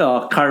if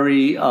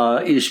Kyrie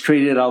is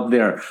traded out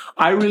there.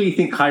 I really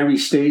think Kyrie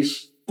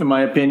stays, in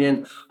my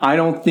opinion. I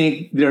don't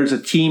think there's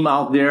a team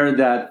out there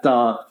that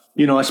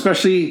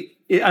especially.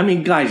 I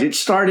mean, guys, it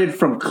started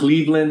from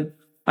Cleveland.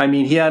 I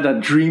mean, he had a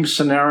dream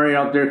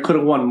scenario out there, could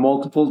have won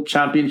multiple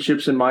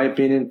championships, in my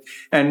opinion.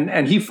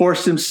 And he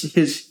forced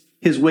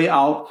his way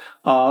out,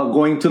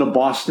 going to the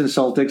Boston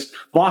Celtics.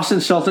 Boston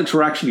Celtics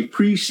were actually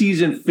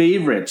preseason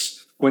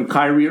favorites when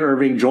Kyrie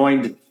Irving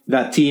joined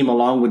that team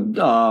along with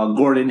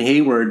Gordon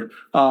Hayward.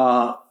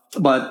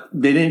 But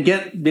they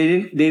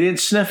didn't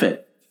sniff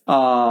it.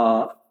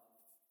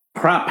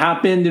 Crap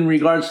happened in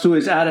regards to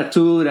his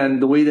attitude and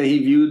the way that he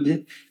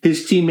viewed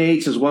his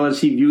teammates as well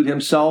as he viewed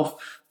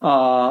himself.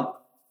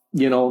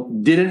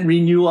 Didn't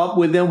renew up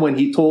with them when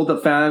he told the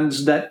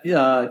fans that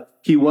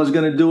he was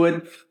going to do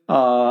it.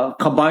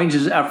 Combines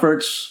his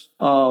efforts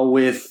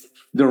with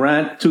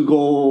Durant to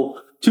go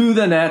to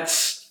the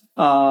Nets.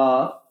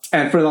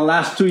 And for the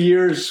last 2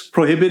 years,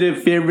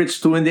 prohibitive favorites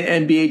to win the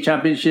NBA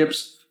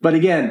championships. But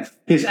again,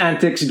 his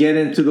antics get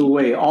into the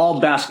way.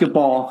 All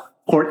basketball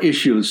court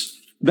issues.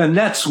 The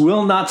Nets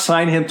will not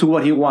sign him to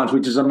what he wants,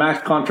 which is a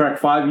max contract,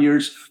 5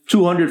 years,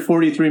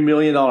 $243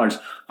 million.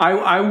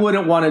 I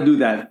wouldn't want to do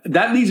that.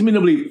 That leads me to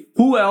believe,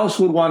 who else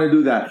would want to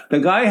do that? The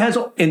guy has,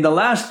 in the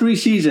last 3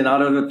 seasons,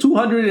 out of the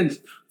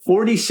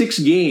 246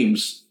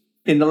 games,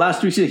 in the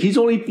last 3 seasons,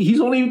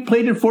 he's only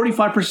played in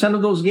 45%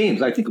 of those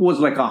games. I think it was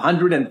like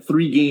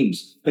 103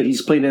 games that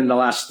he's played in the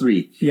last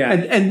 3. Yeah.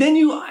 And then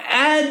you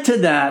add to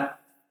that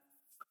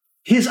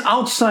his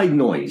outside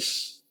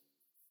noise.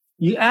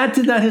 You add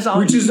to that his outside,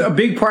 which is a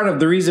big part of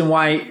the reason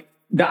why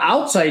the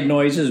outside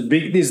noise is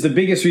the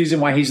biggest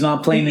reason why he's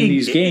not playing in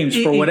these games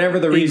for whatever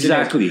the reason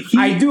exactly. is.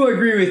 I do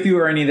agree with you,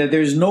 Ernie, that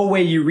there's no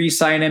way you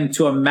re-sign him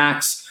to a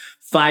max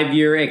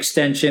 5-year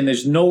extension.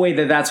 There's no way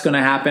that that's going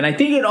to happen. I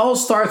think it all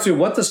starts with,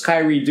 what does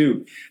Kyrie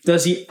do?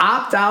 Does he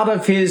opt out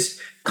of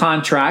his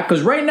contract?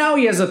 Because right now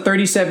he has a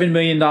 $37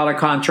 million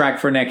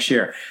contract for next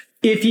year.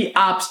 If he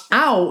opts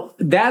out,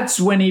 that's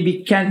when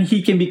he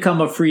can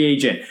become a free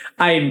agent.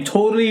 I am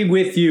totally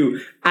with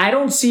you. I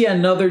don't see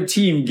another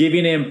team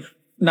giving him.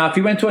 Now, if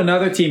he went to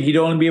another team, he'd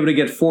only be able to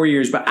get 4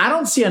 years. But I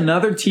don't see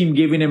another team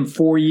giving him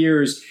 4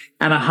 years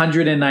and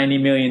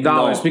 $190 million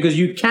because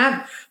you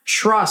can't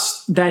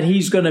trust that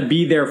he's going to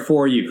be there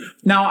for you.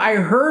 Now, I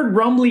heard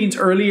rumblings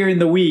earlier in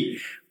the week.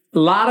 A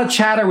lot of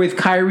chatter with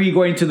Kyrie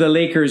going to the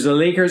Lakers. The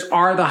Lakers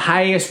are the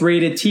highest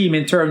rated team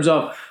in terms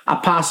of a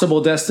possible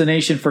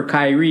destination for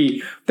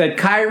Kyrie. That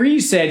Kyrie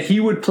said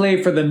he would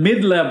play for the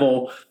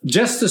mid-level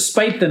just to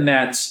spite the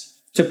Nets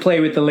to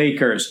play with the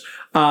Lakers.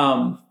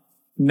 Now,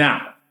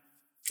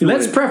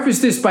 let's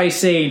preface this by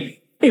saying,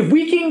 if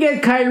we can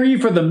get Kyrie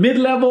for the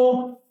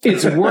mid-level,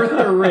 it's worth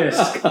the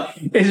risk.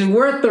 It's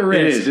worth the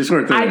risk. It is. It's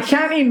worth the risk. I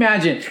can't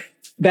imagine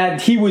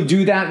that he would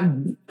do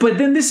that. But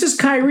then this is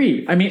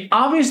Kyrie. I mean,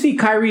 obviously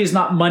Kyrie is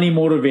not money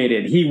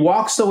motivated. He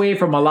walks away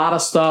from a lot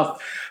of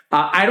stuff.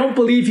 I don't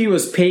believe he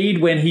was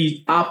paid when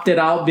he opted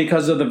out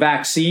because of the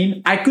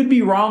vaccine. I could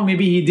be wrong.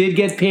 Maybe he did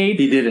get paid.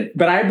 He didn't.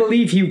 But I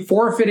believe he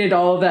forfeited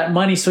all of that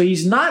money. So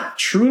he's not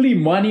truly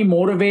money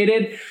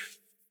motivated.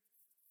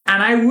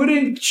 And I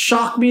wouldn't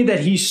shock me that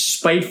he's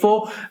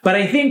spiteful, but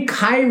I think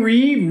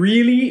Kyrie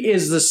really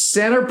is the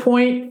center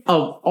point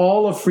of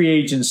all of free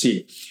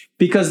agency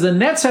because the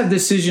Nets have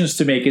decisions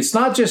to make. It's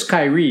not just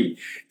Kyrie,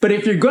 but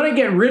if you're going to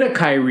get rid of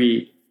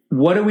Kyrie,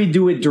 what do we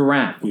do with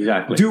Durant?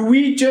 Exactly. Do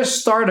we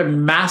just start a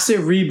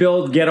massive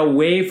rebuild, get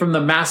away from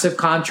the massive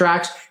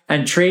contracts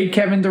and trade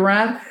Kevin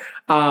Durant?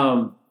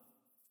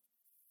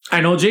 I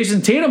know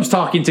Jason Tatum's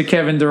talking to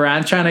Kevin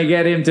Durant, trying to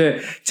get him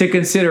to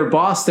consider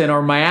Boston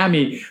or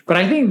Miami. But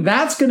I think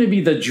that's going to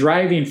be the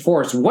driving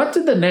force. What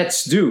do the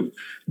Nets do?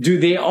 Do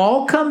they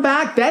all come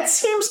back? That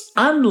seems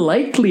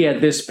unlikely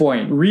at this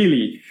point,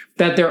 really,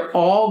 that they're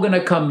all going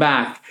to come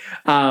back,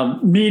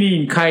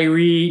 meaning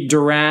Kyrie,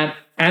 Durant,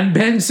 and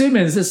Ben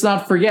Simmons. Let's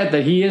not forget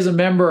that he is a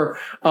member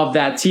of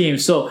that team.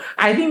 So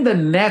I think the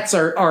Nets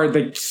are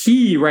the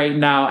key right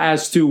now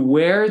as to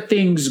where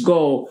things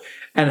go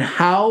and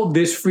how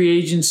this free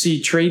agency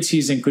trade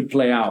season could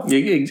play out.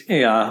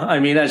 Yeah, I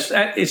mean,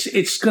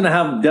 it's going to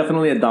have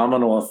definitely a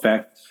domino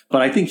effect.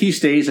 But I think he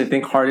stays. I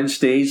think Harden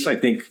stays. I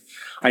think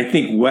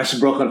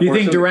Westbrook.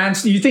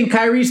 You think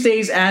Kyrie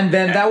stays, and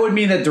then that would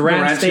mean that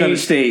Durant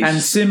stays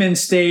and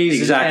Simmons stays,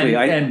 exactly,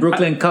 and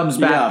Brooklyn comes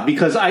back. Yeah,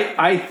 because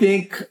I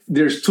think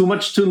there's too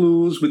much to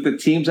lose with the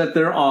teams that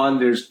they're on.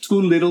 There's too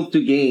little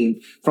to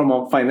gain from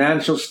a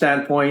financial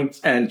standpoint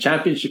and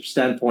championship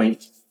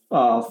standpoint.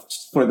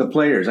 For the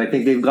players. I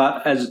think they've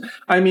got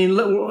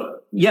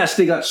yes,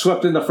 they got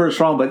swept in the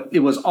first round, but it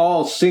was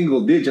all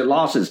single digit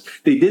losses.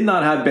 They did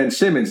not have Ben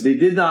Simmons. They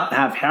did not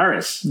have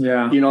Harris.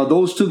 Yeah.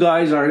 Those two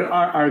guys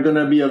are going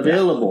to be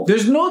available.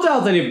 There's no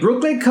doubt that if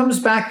Brooklyn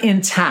comes back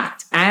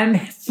intact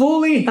and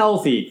fully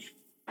healthy,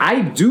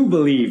 I do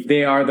believe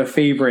they are the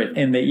favorite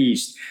in the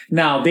East.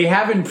 Now, they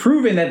haven't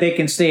proven that they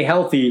can stay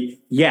healthy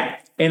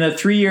yet in the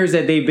 3 years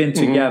that they've been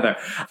together.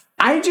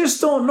 I just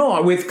don't know.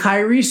 With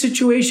Kyrie's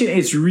situation,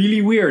 it's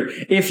really weird.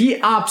 If he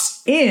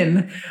opts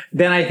in,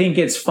 then I think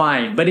it's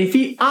fine. But if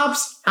he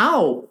opts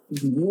out,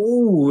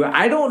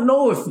 I don't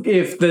know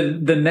if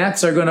the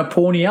Nets are going to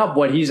pony up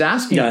what he's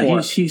asking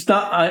for. He's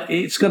not.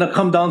 It's going to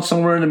come down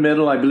somewhere in the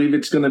middle. I believe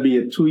it's going to be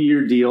a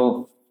 2-year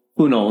deal.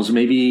 Who knows?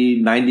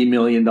 Maybe $90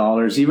 million.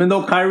 Even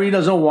though Kyrie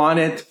doesn't want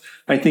it,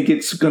 I think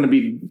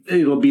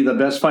it'll be the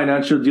best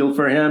financial deal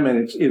for him,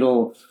 and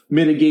it'll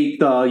mitigate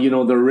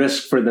the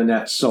risk for the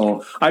Nets.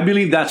 So I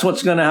believe that's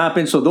what's going to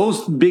happen. So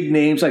those big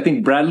names, I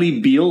think Bradley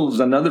Beal is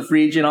another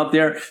free agent out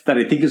there that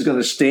I think is going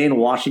to stay in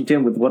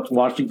Washington with what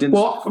Washington's.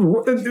 Well,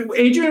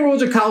 Adrian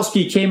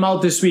Wojciechowski came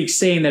out this week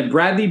saying that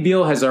Bradley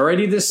Beal has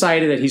already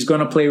decided that he's going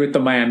to play with the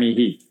Miami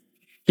Heat.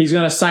 He's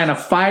going to sign a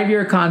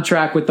 5-year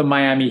contract with the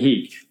Miami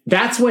Heat.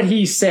 That's what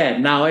he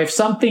said. Now, if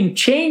something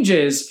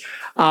changes,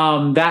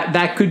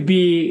 that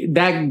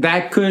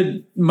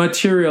could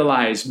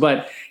materialize.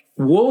 But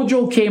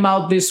Wojo came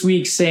out this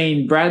week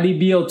saying Bradley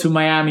Beal to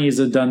Miami is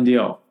a done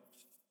deal.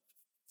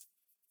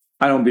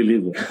 I don't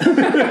believe it.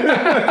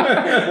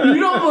 You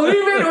don't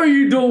believe it, or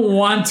you don't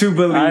want to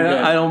believe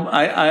it?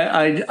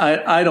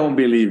 I don't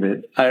believe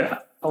it.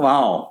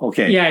 Wow.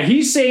 Okay. Yeah,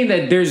 he's saying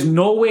that there's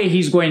no way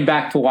he's going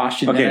back to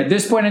Washington. Okay. At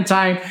this point in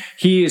time,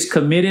 he is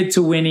committed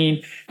to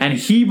winning, and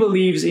he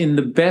believes in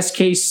the best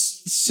case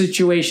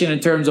situation in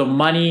terms of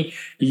money,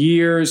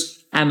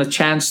 years, and the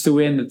chance to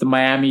win that the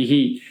Miami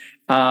Heat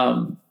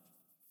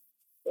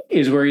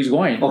is where he's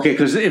going. Okay,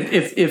 because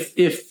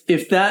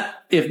if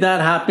that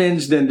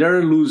happens, then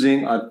they're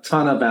losing a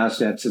ton of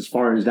assets as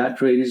far as that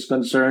trade is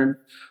concerned.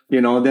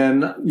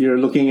 Then you're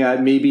looking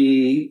at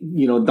maybe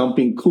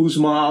dumping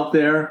Kuzma out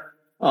there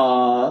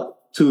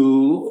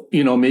to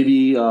maybe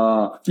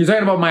You're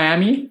talking about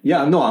Miami?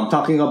 Yeah, no, I'm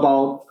talking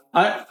about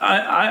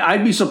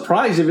I'd be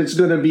surprised if it's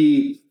going to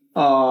be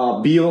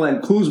Beal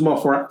and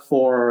Kuzma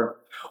for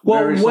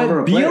well,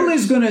 what Beal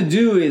is going to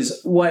do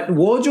is what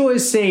Wojo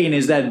is saying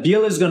is that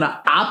Beal is going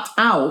to opt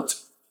out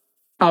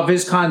of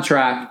his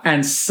contract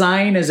and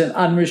sign as an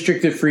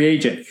unrestricted free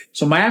agent.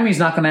 So Miami's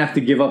not going to have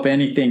to give up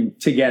anything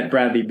to get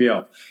Bradley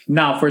Beal.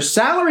 Now, for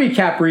salary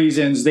cap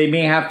reasons, they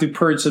may have to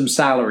purge some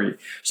salary.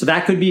 So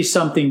that could be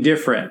something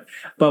different.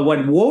 But what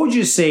Woj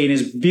is saying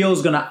is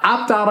Beal's going to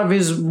opt out of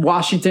his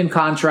Washington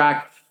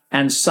contract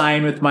and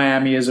sign with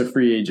Miami as a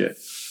free agent.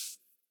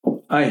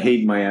 I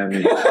hate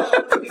Miami.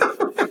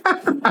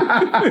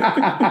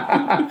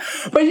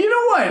 But you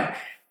know what?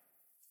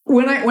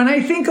 When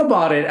I think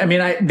about it, I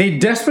mean, they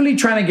desperately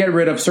trying to get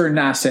rid of certain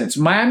assets.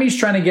 Miami's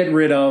trying to get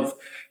rid of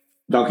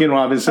Duncan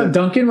Robinson.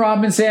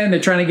 They're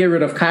trying to get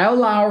rid of Kyle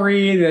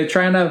Lowry. They're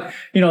trying to,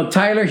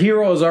 Tyler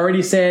Hero has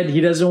already said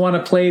he doesn't want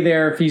to play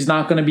there if he's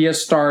not going to be a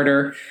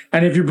starter.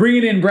 And if you're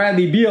bringing in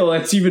Bradley Beal,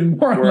 it's even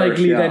more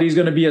likely that he's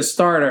going to be a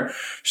starter.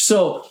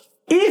 So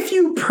if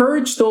you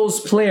purge those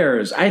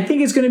players, I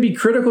think it's going to be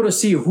critical to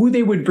see who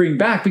they would bring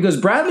back, because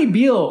Bradley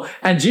Beal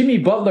and Jimmy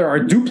Butler are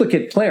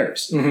duplicate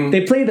players. Mm-hmm.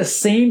 They play the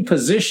same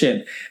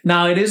position.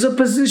 Now, it is a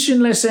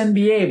positionless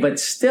NBA, but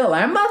still,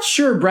 I'm not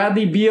sure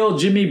Bradley Beal,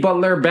 Jimmy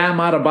Butler, Bam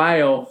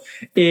Adebayo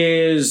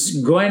is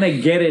going to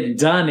get it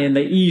done in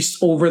the East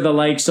over the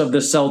likes of the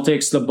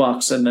Celtics, the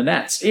Bucks, and the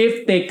Nets,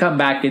 if they come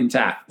back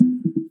intact.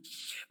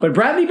 But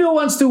Bradley Beal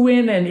wants to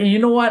win, and you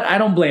know what? I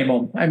don't blame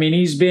him. I mean,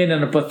 he's been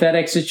in a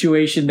pathetic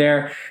situation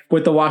there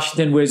with the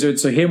Washington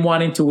Wizards, so him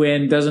wanting to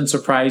win doesn't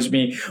surprise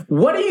me.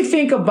 What do you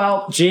think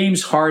about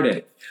James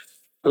Harden?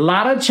 A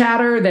lot of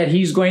chatter that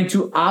he's going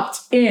to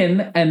opt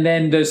in, and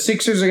then the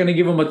Sixers are going to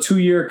give him a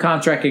 2-year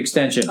contract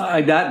extension.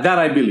 That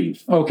I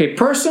believe. Okay,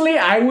 personally,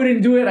 I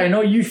wouldn't do it. I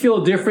know you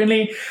feel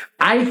differently.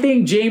 I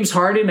think James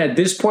Harden at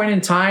this point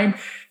in time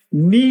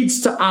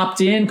needs to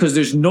opt in, because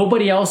there's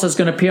nobody else that's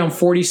going to pay him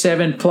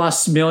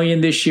 $47+ million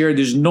this year.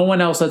 There's no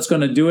one else that's going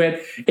to do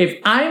it. If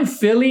I'm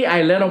Philly,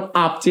 I let him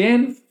opt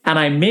in and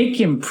I make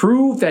him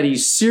prove that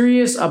he's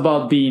serious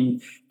about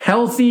being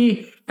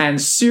healthy and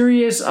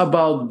serious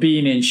about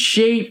being in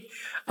shape.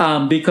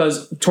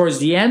 Because towards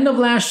the end of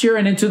last year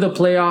and into the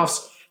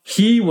playoffs,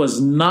 he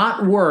was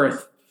not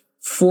worth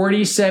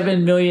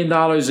 $47 million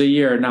a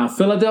year. Now,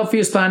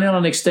 Philadelphia is planning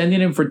on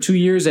extending him for 2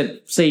 years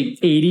at, say,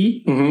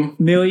 $80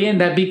 million.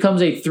 That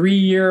becomes a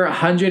 3-year,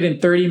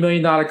 $130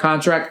 million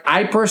contract.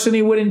 I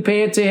personally wouldn't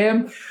pay it to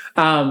him.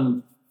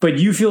 But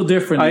you feel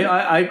differently.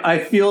 I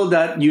feel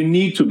that you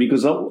need to,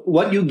 because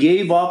what you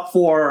gave up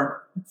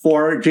for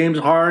James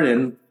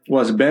Harden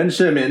was Ben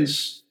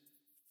Simmons,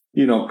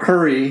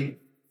 Curry,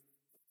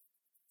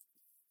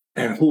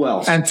 and who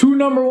else? And 2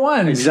 number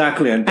ones.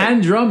 Exactly.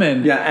 And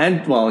Drummond.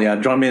 Yeah,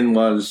 Drummond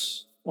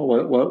was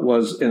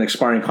an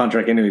expiring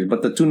contract anyways,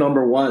 but the 2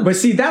 number ones. But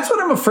see, that's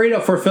what I'm afraid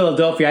of for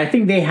Philadelphia. I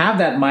think they have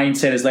that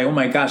mindset. It's like, oh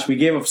my gosh, we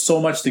gave up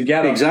so much to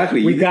get him.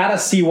 Exactly. We got to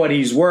see what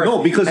he's worth.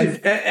 No, because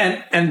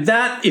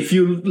if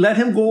you let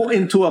him go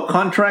into a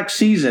contract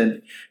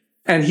season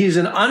and he's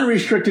an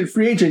unrestricted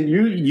free agent,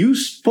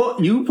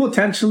 you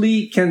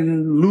potentially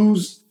can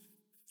lose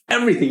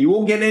everything. You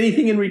won't get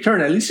anything in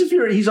return. At least if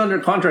he's under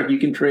contract, you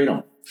can trade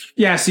him.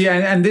 Yeah, see,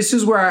 and this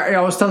is where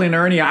I was telling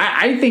Ernie,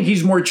 I think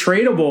he's more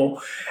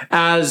tradable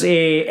as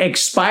a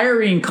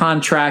expiring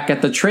contract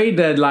at the trade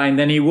deadline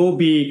than he will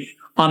be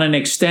on an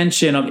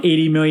extension of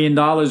 $80 million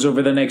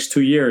over the next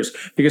 2 years,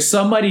 because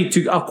somebody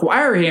to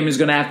acquire him is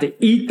going to have to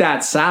eat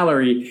that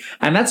salary.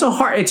 And it's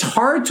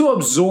hard to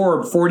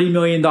absorb $40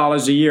 million a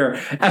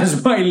year,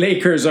 as my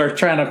Lakers are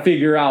trying to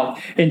figure out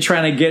and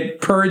trying to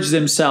purge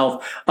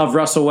themselves of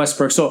Russell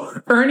Westbrook.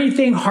 So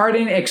anything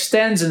Harden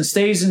extends and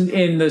stays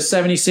in the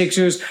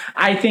 76ers,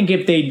 I think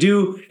if they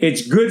do,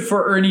 it's good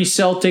for Ernie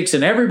Celtics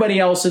and everybody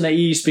else in the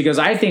East, because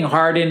I think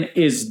Harden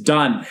is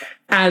done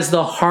as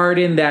the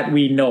Harden that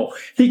we know.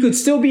 He could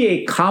still be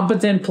a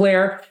competent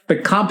player,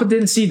 but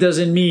competency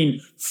doesn't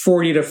mean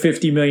 $40 to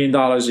 $50 million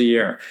a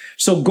year.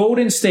 So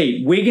Golden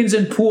State, Wiggins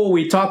and Poole,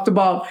 we talked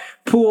about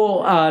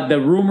Poole.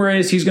 The rumor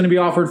is he's going to be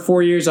offered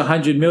 4 years,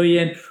 $100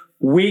 million.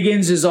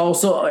 Wiggins is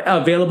also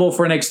available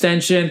for an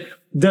extension.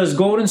 Does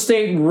Golden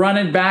State run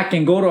it back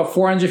and go to a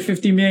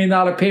 $450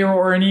 million payroll,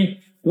 Ernie?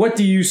 What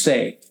do you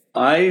say?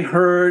 I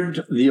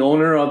heard the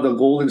owner of the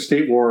Golden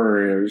State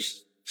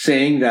Warriors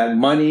saying that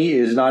money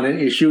is not an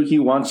issue. He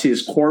wants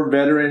his core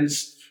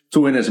veterans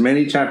to win as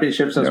many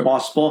championships as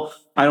possible.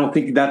 I don't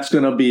think that's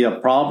going to be a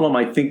problem.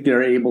 I think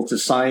they're able to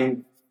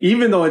sign,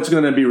 even though it's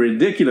going to be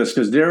ridiculous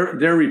because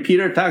they're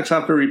repeater tax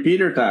after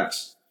repeater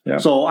tax. Yeah.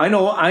 So I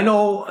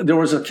know there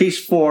was a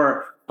case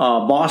for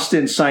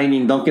Boston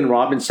signing Duncan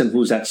Robinson,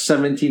 who's at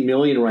 $17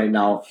 million right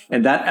now,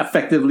 and that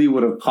effectively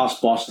would have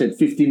cost Boston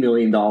 $50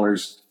 million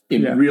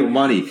in real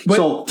money. But,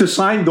 so to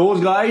sign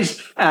those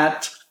guys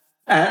at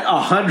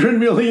 $100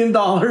 million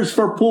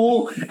for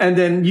Poole, and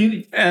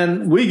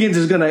then Wiggins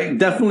is going to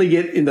definitely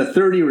get in the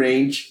 30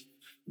 range.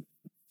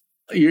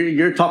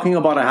 You're talking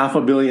about a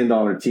 $500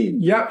 million team.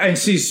 Yeah, and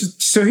see,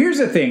 so here's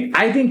the thing.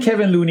 I think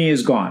Kevin Looney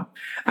is gone.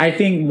 I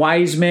think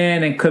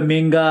Wiseman and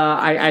Kuminga,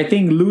 I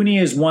think Looney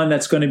is one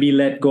that's going to be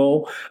let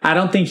go. I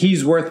don't think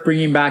he's worth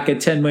bringing back at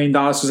 $10 million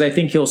because I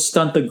think he'll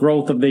stunt the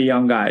growth of the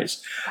young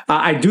guys.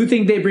 I do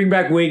think they bring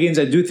back Wiggins.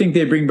 I do think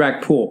they bring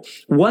back Poole.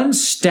 One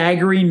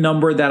staggering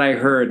number that I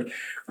heard,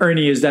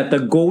 Ernie, is that the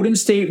Golden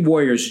State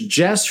Warriors,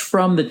 just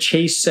from the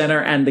Chase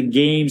Center and the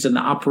games and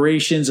the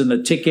operations and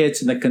the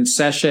tickets and the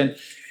concession,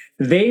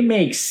 they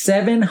make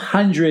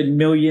 $700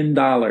 million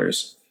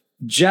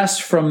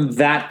just from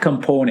that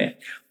component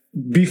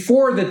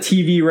before the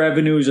TV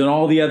revenues and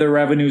all the other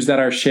revenues that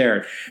are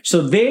shared.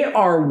 So they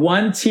are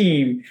one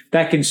team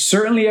that can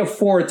certainly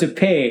afford to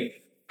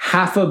pay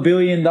 $500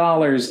 million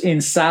in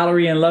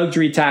salary and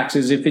luxury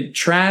taxes if it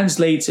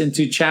translates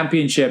into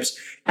championships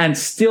and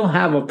still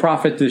have a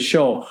profit to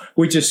show,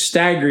 which is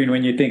staggering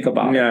when you think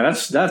about it. Yeah,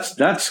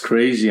 that's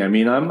crazy. I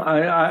mean,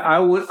 I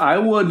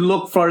would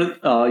look for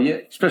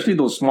especially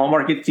those small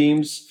market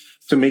teams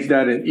to make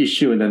that an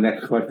issue in the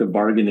next collective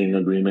bargaining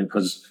agreement,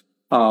 because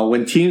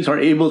when teams are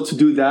able to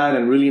do that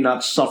and really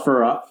not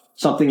suffer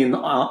something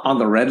on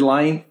the red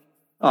line,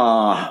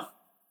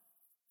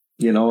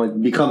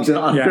 it becomes an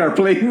unfair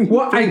play.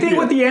 Well, I think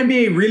what the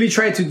NBA really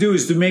tried to do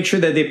is to make sure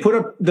that they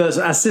put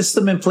a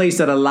system in place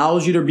that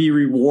allows you to be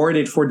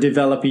rewarded for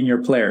developing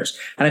your players.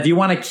 And if you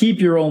want to keep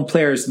your own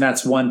players, then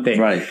that's one thing.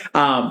 Right.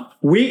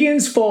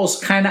 Wiggins falls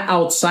kind of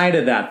outside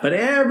of that, but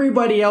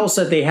everybody else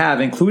that they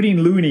have, including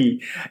Looney,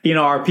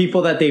 are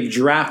people that they've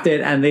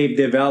drafted and they've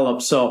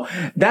developed. So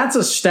that's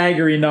a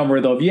staggering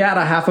number, though. If you had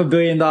a $500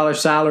 million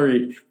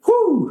salary,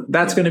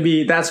 that's going to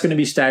be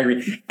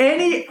staggering.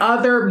 Any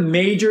other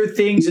major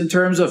things in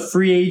terms of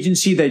free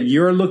agency that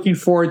you're looking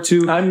forward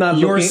to?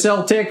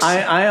 Celtics.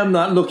 I am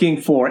not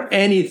looking for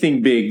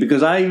anything big,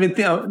 because I even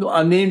think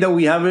a name that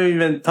we haven't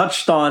even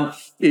touched on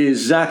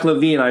is Zach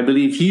LaVine. I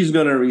believe he's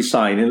going to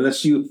resign,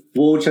 unless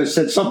Woj has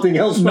said something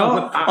else.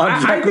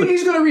 I think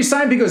he's going to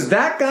resign because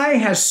that guy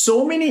has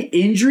so many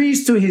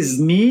injuries to his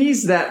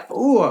knees that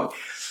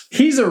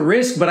he's a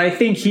risk, but I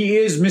think he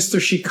is Mr.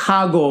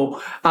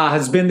 Chicago,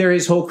 has been there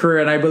his whole career,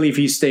 and I believe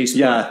he stays.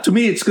 Yeah, to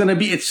me, it's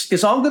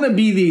all going to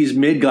be these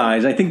mid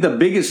guys. I think the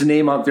biggest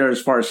name out there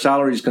as far as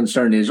salary is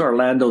concerned is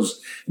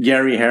Orlando's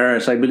Gary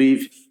Harris. I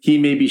believe he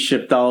may be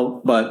shipped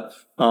out, but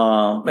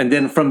and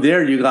then from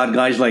there you got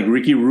guys like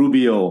Ricky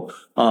Rubio,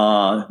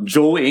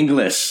 Joe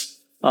Ingles,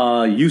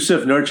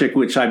 Yusuf Nurkic,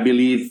 which I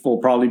believe will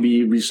probably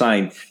be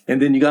resigned,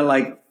 and then you got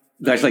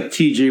guys like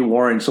T.J.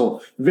 Warren.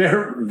 So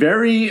very,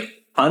 very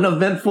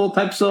uneventful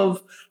types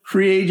of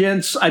free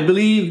agents. I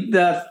believe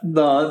that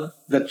the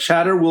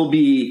chatter will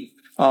be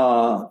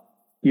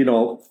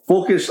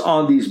focused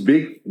on these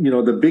big,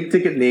 the big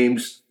ticket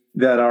names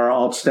that are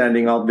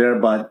outstanding out there.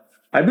 But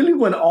I believe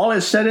when all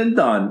is said and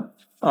done,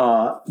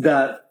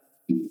 that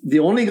the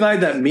only guy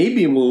that may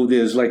be moved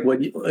is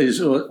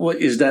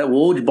that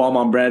Woj bomb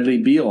on Bradley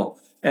Beal,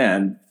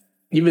 and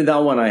even that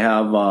one I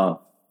have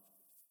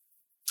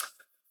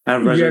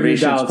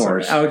reservations for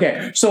us.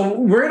 Okay, so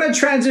we're going to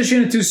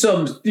transition into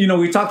some,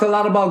 we talked a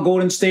lot about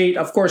Golden State.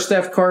 Of course,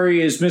 Steph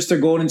Curry is Mr.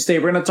 Golden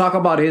State. We're going to talk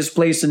about his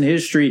place in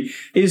history.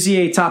 Is he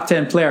a top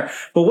 10 player?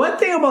 But one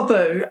thing about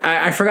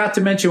I forgot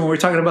to mention when we're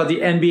talking about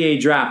the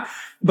NBA draft,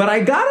 but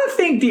I got to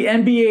think the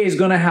NBA is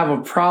going to have a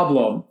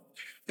problem,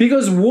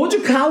 because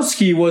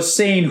Wojciechowski was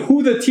saying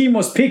who the team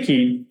was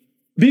picking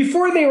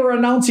before they were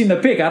announcing the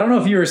pick. I don't know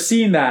if you were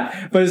seeing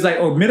that, but it's like,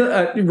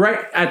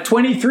 right at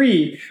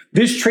 23,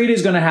 this trade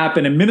is going to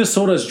happen, and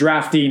Minnesota's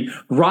drafting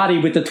Roddy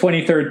with the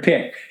 23rd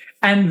pick.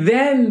 And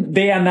then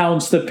they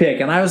announced the pick.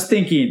 And I was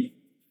thinking,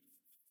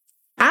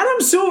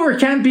 Adam Silver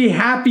can't be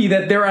happy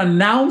that they're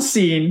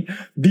announcing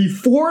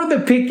before the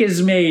pick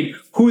is made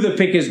who the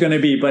pick is going to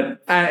be.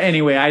 But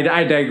anyway,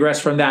 I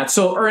digress from that.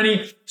 So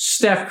Ernie,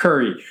 Steph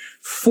Curry,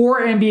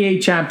 4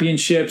 NBA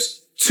championships,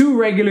 2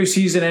 regular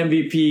season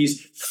MVPs,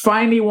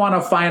 finally won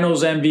a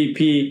finals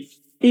MVP.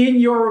 In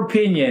your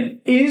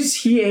opinion, is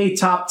he a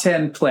top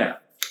 10 player?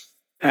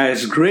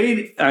 As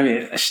great, I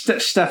mean,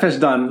 Steph has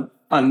done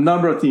a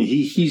number of things.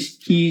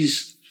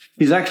 He's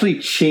actually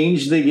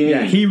changed the game.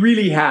 Yeah, he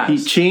really has. He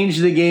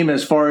changed the game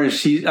as far as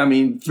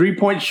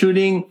 3-point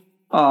shooting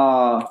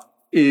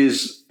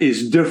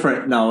is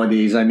different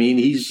nowadays. I mean,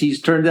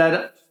 he's turned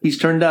that He's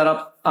turned that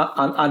up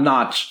a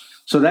notch.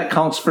 So that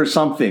counts for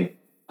something.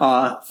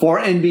 4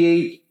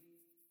 NBA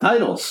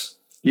titles,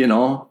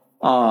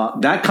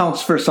 that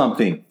counts for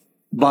something.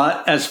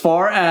 But as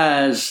far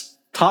as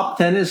top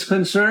 10 is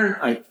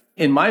concerned,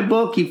 in my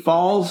book, he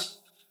falls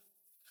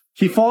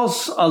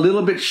a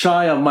little bit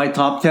shy of my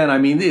top 10. I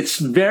mean, it's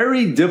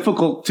very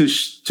difficult to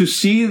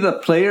see the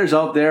players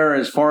out there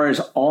as far as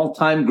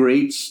all-time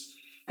greats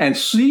and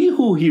see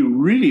who he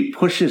really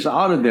pushes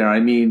out of there. I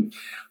mean,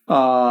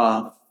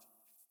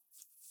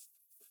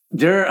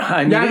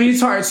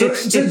 it's hard. So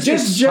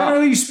just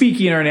generally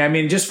speaking, Ernie, I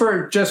mean, just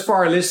for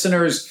our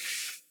listeners'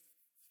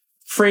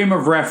 frame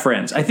of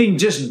reference, I think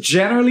just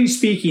generally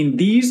speaking,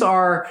 these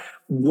are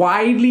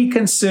widely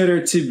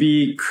considered to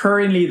be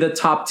currently the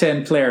top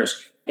 10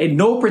 players in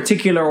no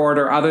particular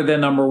order other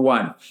than number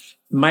 1.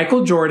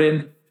 Michael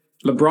Jordan,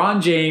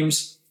 LeBron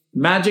James,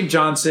 Magic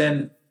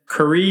Johnson,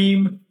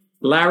 Kareem,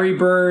 Larry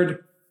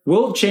Bird,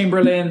 Wilt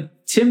Chamberlain,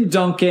 Tim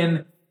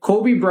Duncan,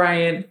 Kobe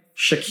Bryant,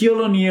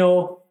 Shaquille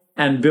O'Neal,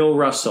 and Bill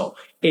Russell.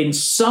 In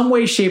some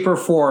way, shape, or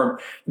form,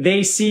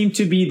 they seem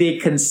to be the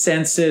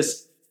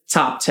consensus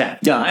top 10.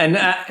 Yeah,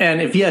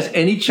 and if he has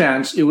any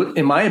chance, it would,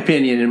 in my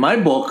opinion, in my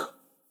book,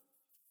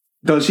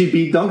 does he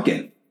beat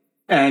Duncan?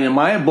 And in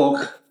my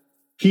book,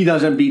 he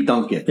doesn't beat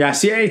Duncan. Yeah,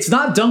 see, it's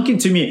not Duncan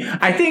to me.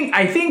 I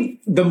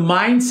think the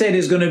mindset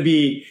is going to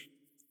be,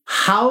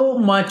 how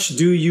much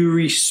do you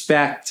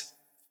respect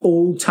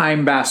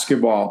old-time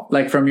basketball,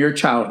 like from your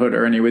childhood,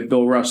 Ernie, with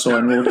Bill Russell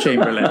and Wilt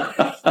Chamberlain,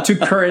 to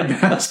current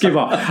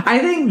basketball? I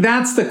think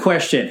that's the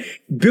question.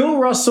 Bill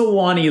Russell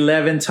won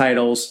 11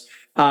 titles.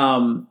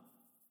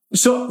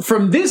 So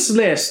from this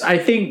list, I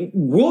think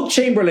Wilt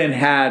Chamberlain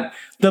had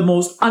the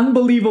most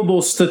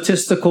unbelievable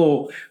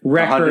statistical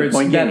records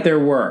that there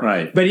were.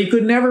 Right. But he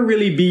could never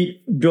really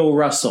beat Bill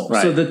Russell.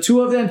 Right. So the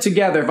two of them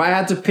together, if I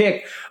had to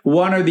pick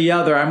one or the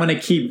other, I'm going to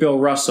keep Bill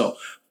Russell.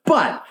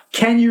 But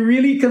can you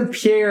really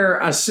compare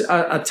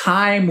a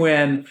time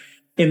when,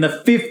 in the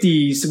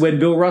 50s, when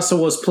Bill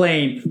Russell was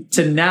playing,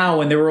 to now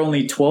when there were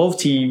only 12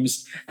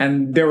 teams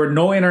and there were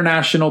no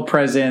international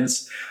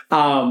presence?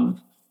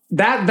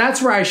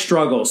 That's where I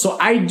struggle. So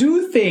I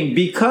do think,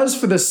 because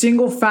for the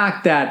single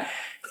fact that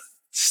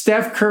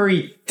Steph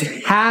Curry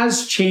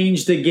has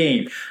changed the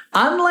game,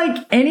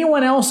 unlike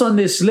anyone else on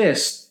this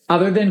list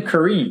other than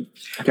Kareem.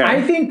 Okay.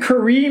 I think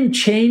Kareem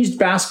changed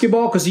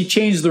basketball because he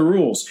changed the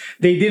rules.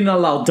 They didn't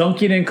allow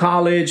dunking in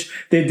college.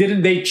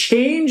 They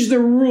changed the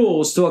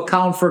rules to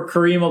account for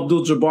Kareem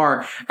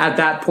Abdul-Jabbar at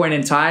that point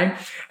in time.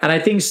 And I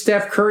think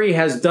Steph Curry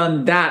has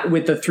done that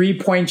with the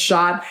 3-point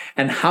shot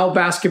and how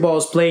basketball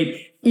is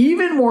played,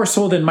 even more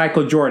so than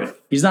Michael Jordan.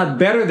 He's not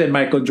better than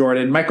Michael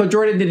Jordan. Michael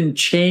Jordan didn't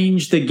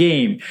change the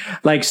game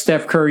like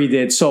Steph Curry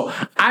did. So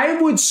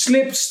I would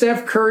slip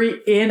Steph Curry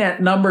in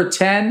at number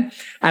 10,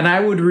 and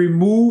I would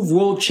remove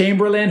Wilt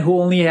Chamberlain, who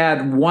only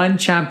had 1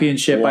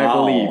 championship, I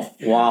believe.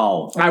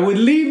 Wow. I would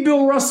leave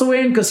Bill Russell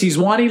in because he's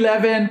won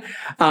 11.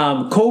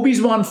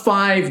 Kobe's won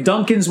 5.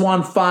 Duncan's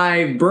won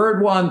 5.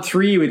 Bird won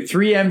 3 with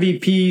 3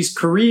 MVPs.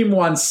 Kareem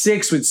won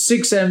 6 with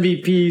 6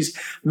 MVPs.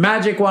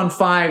 Magic won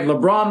 5.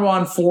 LeBron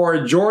won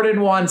 4.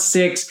 Jordan won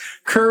 6.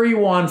 Curry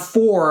won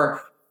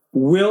 4.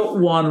 Wilt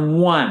won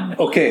 1.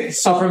 Okay.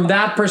 So from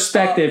that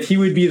perspective, he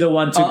would be the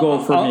one to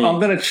go for me. I'm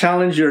going to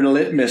challenge your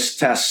litmus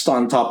test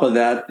on top of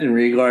that in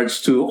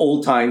regards to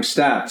old time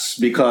stats,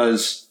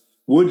 because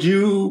would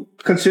you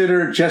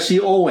consider Jesse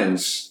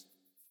Owens,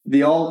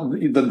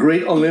 the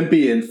great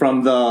Olympian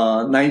from the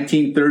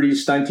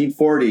 1930s,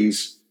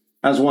 1940s,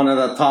 as one of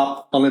the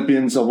top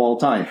Olympians of all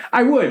time?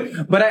 I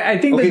would, but I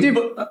think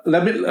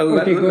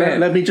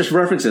let me just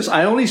reference this.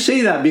 I only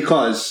say that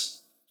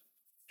because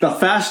the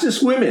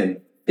fastest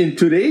women in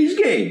today's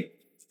game,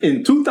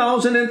 in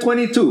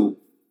 2022,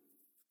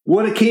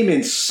 would have came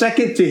in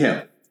second to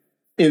him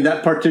in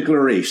that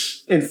particular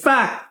race. In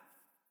fact,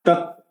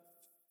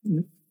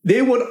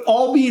 they would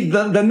all be,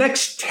 the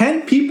next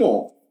 10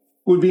 people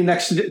would be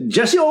next to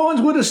Jesse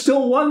Owens would have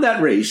still won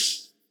that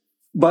race,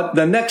 but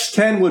the next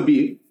 10 would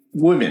be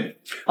women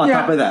on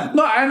top of that.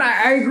 No, and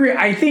I agree.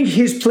 I think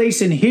his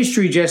place in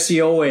history, Jesse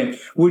Owens,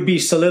 would be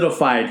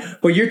solidified.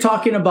 But you're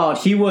talking about,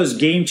 he was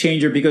game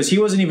changer because he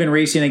wasn't even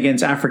racing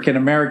against African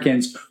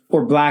Americans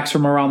or blacks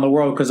from around the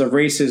world because of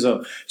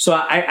racism. So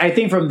I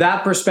think from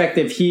that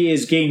perspective, he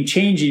is game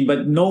changing,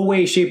 but no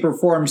way, shape, or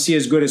form is he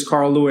as good as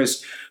Carl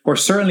Lewis, or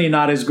certainly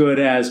not as good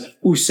as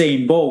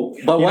Usain Bolt.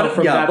 But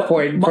from that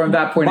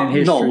point in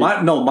history.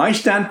 My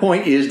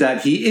standpoint is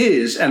that he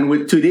is, and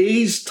with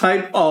today's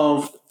type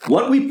of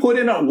what we put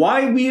in,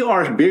 why we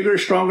are bigger,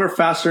 stronger,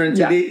 faster in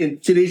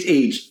today's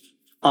age,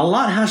 a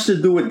lot has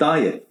to do with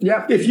diet.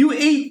 Yeah. If you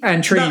eat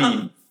and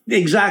training.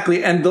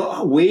 Exactly. And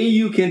the way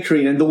you can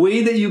train and the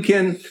way that you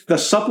can, the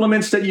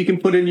supplements that you can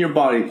put in your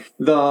body,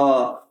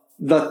 the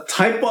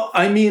type of,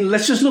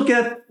 let's just look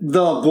at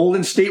the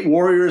Golden State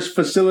Warriors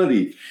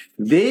facility.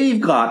 They've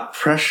got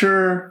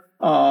pressure,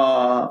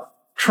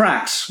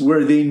 tracks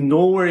where they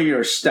know where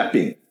you're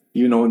stepping.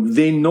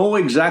 They know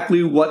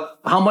exactly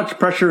how much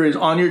pressure is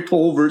on your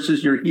toe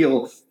versus your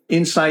heel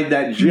inside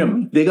that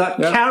gym. They got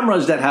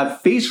cameras that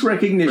have face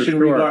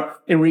recognition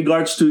in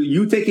regards to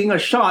you taking a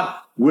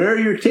shot, where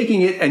you're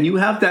taking it, and you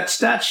have that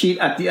stat sheet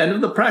at the end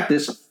of the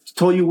practice to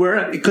tell you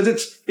where, because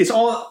it's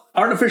all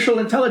artificial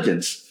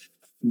intelligence.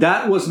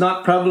 That was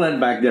not prevalent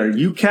back there.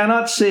 You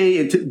cannot say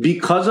it,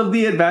 because of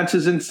the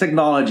advances in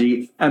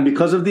technology and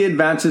because of the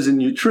advances in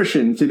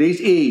nutrition in today's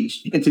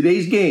age, in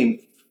today's game,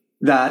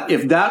 that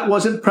if that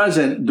wasn't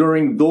present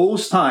during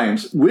those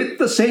times with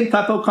the same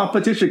type of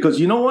competition, because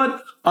you know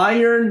what?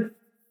 Iron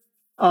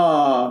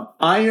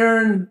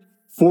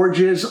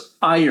forges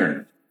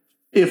iron.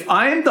 If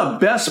I am the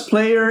best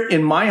player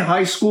in my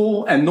high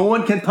school and no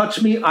one can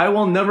touch me, I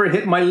will never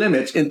hit my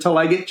limits until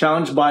I get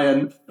challenged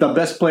by the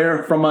best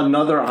player from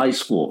another high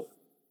school.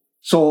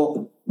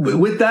 So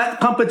with that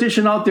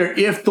competition out there,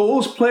 if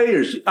those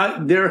players,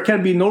 there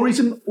can be no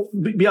reason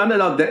beyond a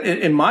doubt that,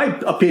 in my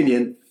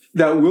opinion,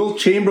 that Will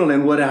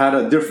Chamberlain would have had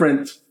a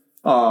different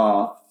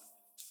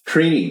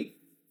training.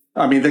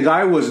 I mean, the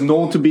guy was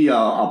known to be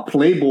a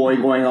playboy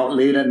going out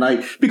late at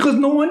night because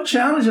no one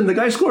challenged him. The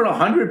guy scored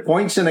 100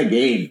 points in a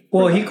game.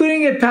 Well, he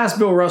couldn't get past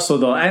Bill Russell,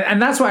 though.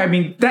 And that's why, I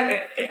mean,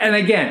 and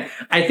again,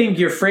 I think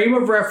your frame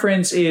of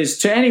reference is,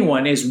 to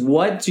anyone, is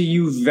what do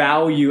you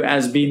value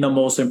as being the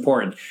most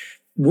important?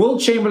 Will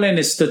Chamberlain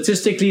is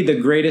statistically the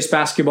greatest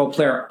basketball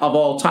player of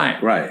all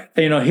time. Right.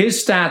 You know,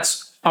 his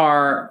stats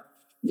are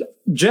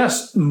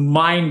just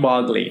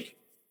mind-boggling,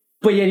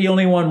 but yet he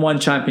only won one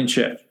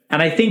championship.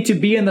 And I think to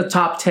be in the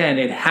top 10,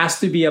 it has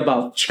to be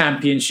about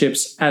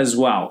championships as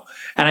well.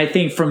 And I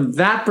think from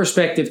that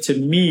perspective, to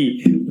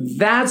me,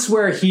 that's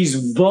where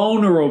he's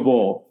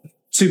vulnerable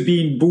to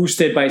being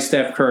boosted by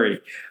Steph Curry.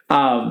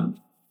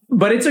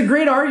 But it's a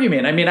great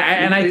argument. I mean,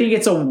 I think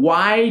it's a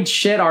wide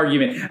shed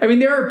argument. I mean,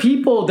 there are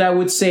people that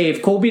would say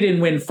if Kobe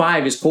didn't win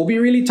 5, is Kobe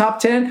really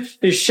top 10?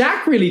 Is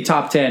Shaq really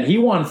top 10? He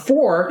won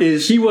 4.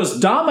 He was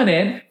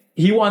dominant.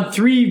 He won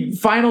 3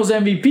 finals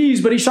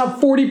MVPs, but he shot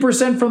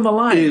 40% from the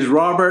line. Is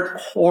Robert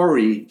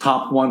Horry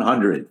top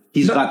 100?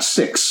 He's got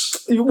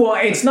 6. Well,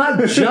 it's not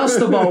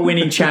just about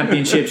winning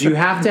championships. You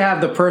have to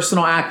have the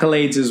personal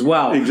accolades as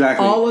well.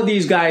 Exactly. All of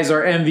these guys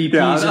are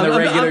MVPs in the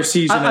regular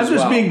season as well. I'm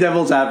just being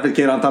devil's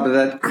advocate on top of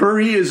that.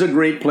 Curry is a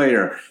great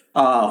player.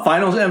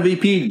 Finals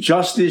MVP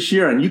just this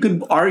year. And you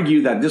could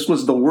argue that this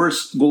was the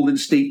worst Golden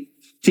State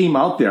team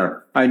out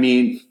there. I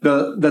mean,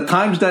 the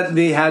times that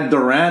they had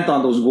Durant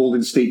on those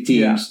Golden State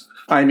teams,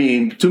 I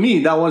mean, to me,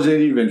 that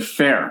wasn't even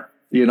fair,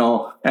 you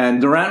know, and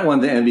Durant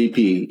won the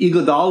MVP.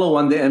 Iguodala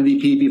won the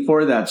MVP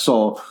before that.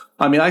 So,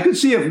 I mean, I could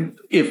see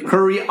if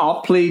Curry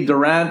outplayed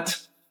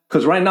Durant,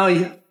 because right now,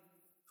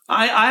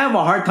 I have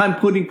a hard time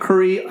putting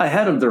Curry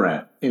ahead of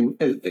Durant.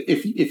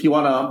 If you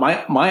want to,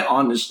 my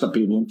honest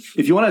opinion,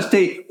 if you want to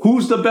say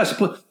who's the best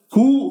player,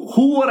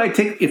 who would I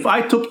take? If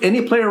I took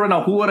any player right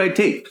now, who would I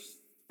take?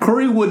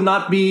 Curry would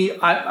not be,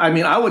 I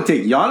mean, I would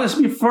take Giannis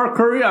before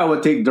Curry. I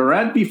would take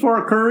Durant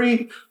before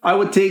Curry. I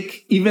would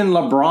take even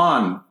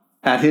LeBron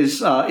at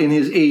his, in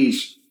his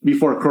age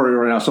before Curry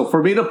right now. So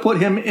for me to put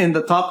him in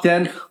the top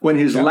 10 when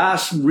his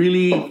last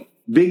really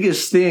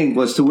biggest thing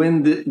was to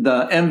win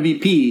the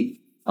MVP,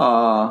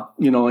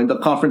 you know, in the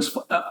conference,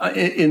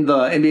 in the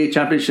NBA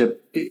championship,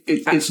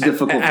 it's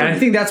difficult. And I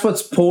think that's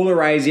what's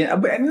polarizing,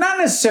 not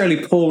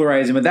necessarily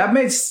polarizing, but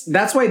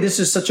that's why this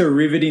is such a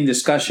riveting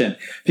discussion,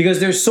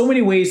 because there's so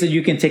many ways that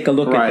you can take a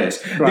look at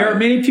this. Right. There are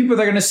many people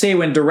that are going to say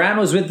when Durant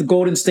was with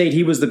Golden State,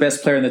 he was the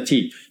best player in the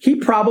team. He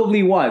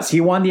probably was. He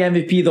won the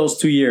MVP those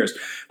 2 years.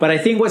 But I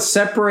think what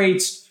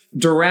separates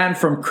Durant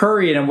from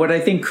Curry, and what I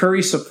think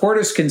Curry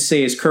supporters can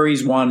say, is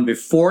Curry's won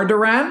before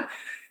Durant,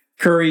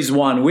 Curry's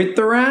won with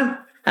Durant,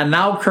 and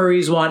now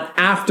Curry's won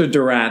after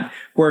Durant,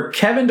 where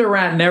Kevin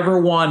Durant never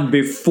won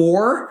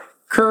before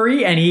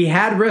Curry, and he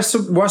had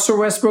Russell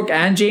Westbrook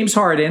and James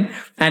Harden,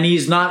 and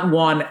he's not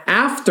won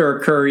after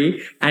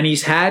Curry, and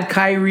he's had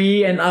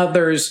Kyrie and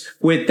others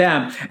with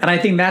them. And I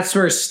think that's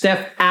where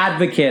Steph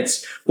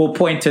advocates will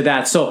point to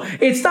that. So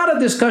it's not a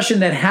discussion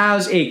that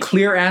has a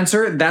clear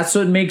answer. That's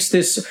what makes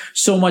this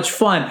so much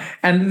fun.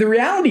 And the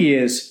reality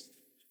is,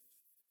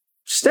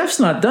 Steph's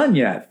not done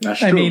yet.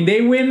 That's true. I mean,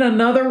 they win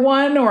another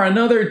one or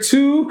another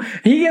 2.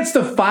 He gets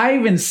to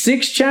 5 and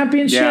 6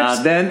 championships. Yeah,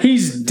 then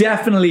he's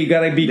definitely got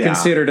to be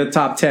considered a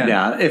top 10.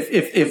 Yeah,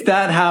 if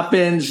that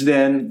happens,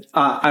 then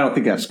I don't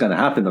think that's going to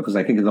happen, though, because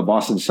I think the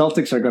Boston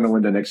Celtics are going to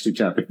win the next 2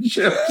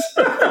 championships.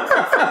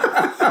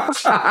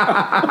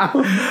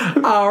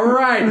 All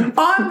right.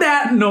 On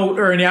that note,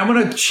 Ernie, I'm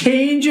going to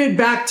change it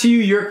back to you.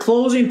 Your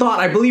closing thought.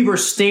 I believe we're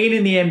staying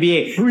in the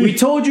NBA. We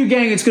told you,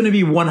 gang, it's going to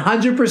be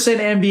 100%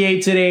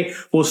 NBA today.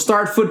 We'll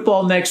start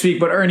football next week.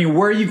 But Ernie,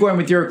 where are you going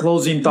with your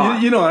closing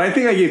thought? You know, I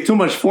think I gave too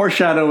much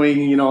foreshadowing,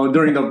 you know,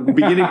 during the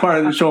beginning part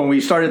of the show when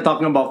we started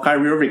talking about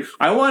Kyrie Irving.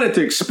 I wanted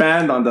to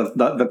expand on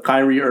the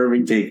Kyrie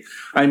Irving take.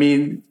 I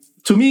mean,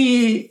 to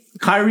me,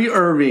 Kyrie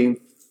Irving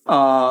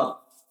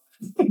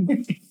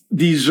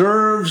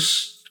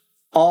deserves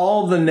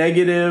all the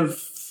negative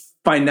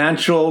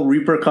financial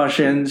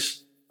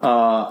repercussions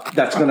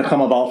that's going to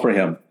come about for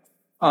him.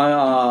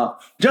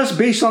 Just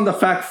based on the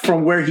fact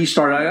from where he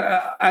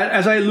started.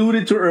 As I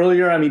alluded to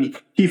earlier, I mean,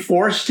 he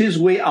forced his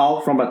way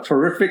out from a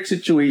terrific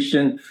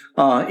situation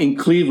in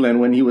Cleveland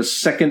when he was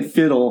second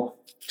fiddle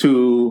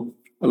to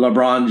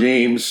LeBron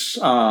James.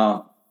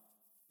 When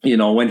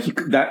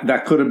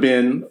that could have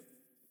been,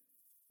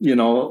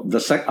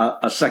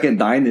 a second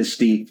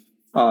dynasty.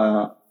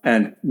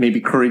 And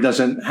maybe Curry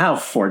doesn't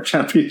have 4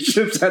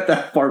 championships at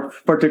that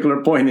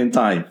particular point in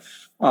time.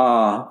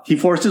 He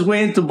forced his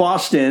way into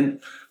Boston.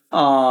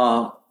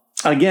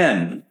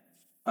 Again,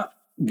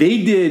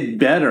 they did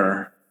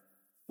better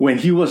when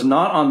he was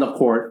not on the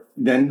court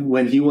than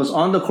when he was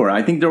on the court.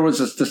 I think there was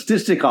a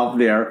statistic out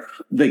there.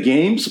 The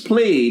games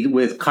played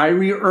with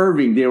Kyrie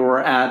Irving, they were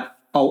at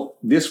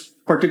this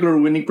particular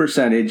winning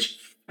percentage.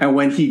 And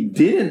when he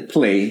didn't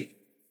play,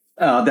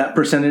 that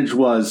percentage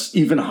was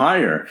even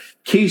higher.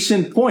 Case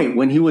in point,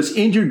 when he was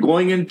injured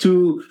going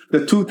into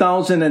the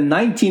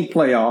 2019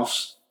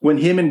 playoffs, when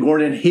him and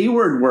Gordon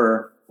Hayward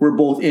were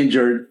both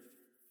injured,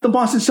 the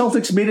Boston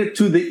Celtics made it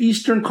to the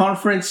Eastern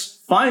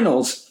Conference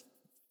Finals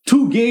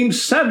to Game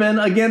 7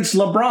 against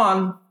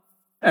LeBron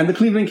and the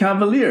Cleveland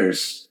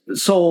Cavaliers.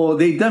 So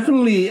they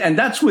definitely, and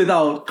that's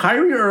without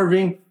Kyrie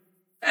Irving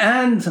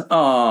and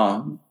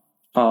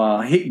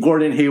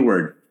Gordon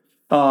Hayward.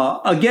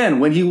 Again,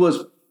 when he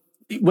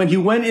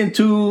went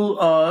into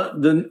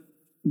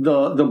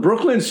the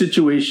Brooklyn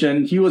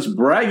situation, he was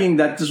bragging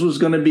that this was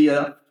going to be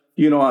a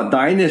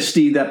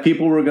dynasty that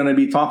people were going to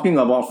be talking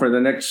about for the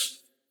next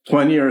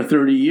 20 or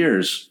 30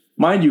 years.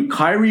 Mind you,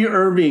 Kyrie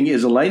Irving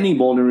is a lightning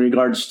bolt in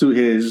regards to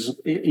his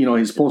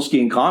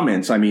post-game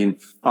comments. I mean,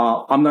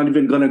 I'm not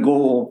even going to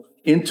go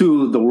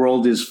into the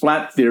world is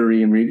flat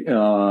theory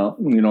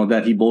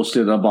that he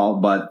boasted about,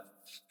 but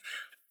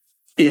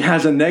it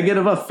has a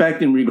negative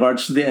effect in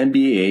regards to the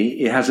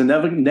NBA. It has a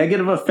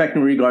negative effect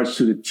in regards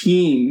to the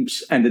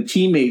teams and the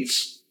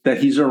teammates that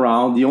he's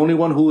around. The only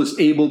one who was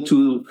able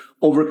to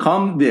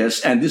overcome this,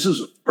 and this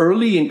is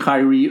early in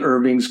Kyrie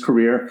Irving's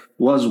career,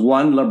 was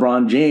one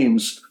LeBron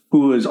James,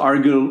 who is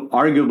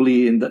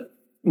arguably in the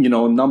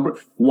number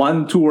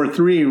 1, 2, or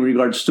 3 in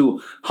regards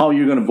to how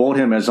you're going to vote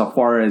him as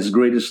far as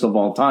greatest of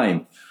all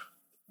time.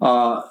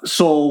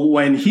 So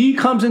when he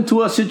comes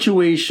into a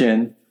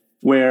situation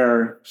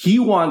where he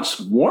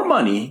wants more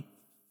money,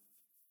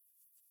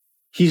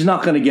 he's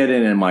not going to get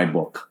it in my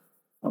book.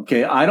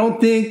 Okay. I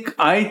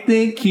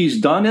think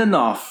he's done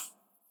enough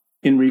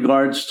in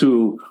regards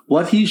to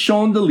what he's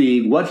shown the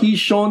league, what he's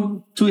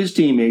shown to his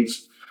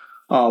teammates,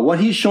 what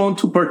he's shown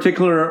to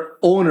particular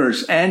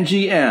owners and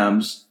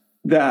GMs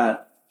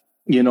that,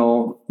 the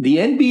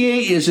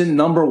NBA isn't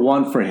number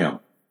 1 for him.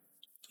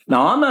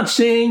 Now, I'm not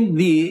saying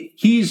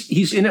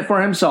he's in it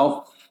for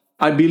himself.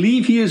 I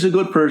believe he is a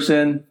good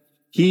person.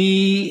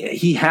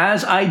 He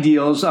has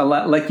ideals,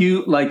 like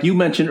you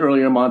mentioned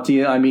earlier,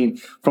 Monty. I mean,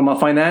 from a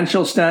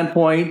financial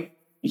standpoint,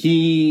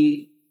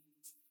 it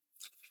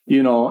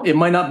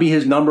might not be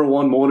his number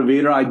 1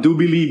 motivator. I do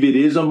believe it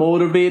is a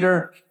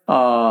motivator,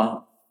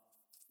 but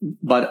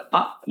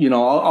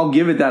I'll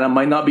give it that. It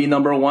might not be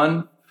number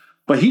 1,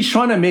 but he's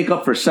trying to make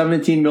up for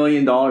 $17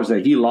 million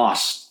that he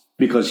lost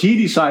because he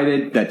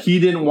decided that he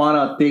didn't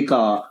want to take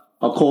a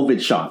COVID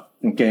shot.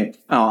 Okay.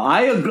 Now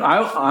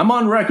I'm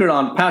on record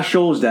on past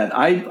shows that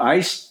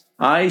I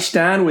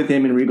stand with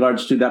him in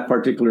regards to that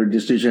particular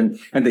decision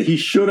and that he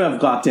should have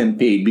gotten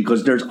paid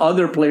because there's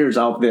other players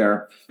out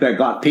there that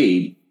got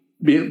paid,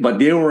 but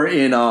they were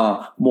in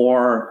a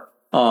more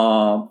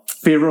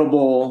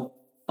favorable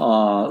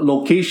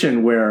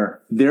location where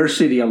their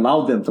city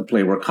allowed them to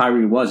play, where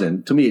Kyrie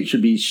wasn't. To me, it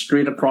should be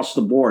straight across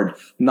the board,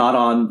 not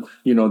on,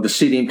 the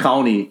city and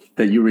county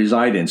that you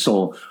reside in.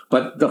 So,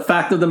 but the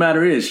fact of the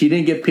matter is he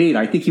didn't get paid.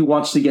 I think he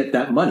wants to get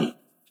that money.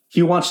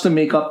 He wants to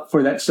make up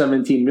for that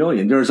 17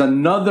 million. There's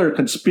another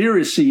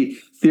conspiracy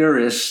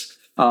theorist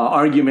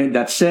argument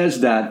that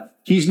says that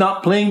he's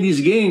not playing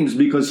these games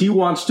because he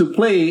wants to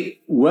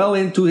play well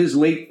into his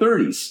late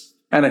 30s.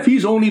 And if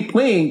he's only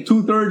playing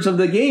 2/3 of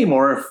the game,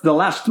 or if the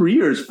last 3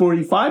 years,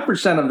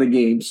 45% of the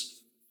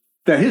games,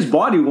 that his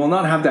body will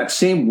not have that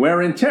same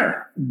wear and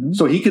tear. Mm-hmm.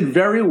 So he could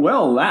very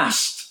well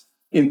last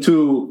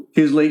into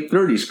his late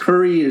 30s.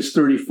 Curry is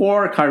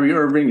 34. Kyrie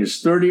Irving is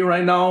 30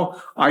 right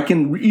now. I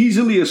can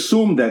easily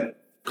assume that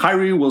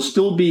Kyrie will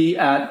still be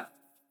at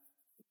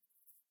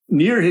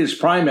near his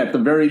prime at the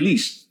very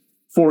least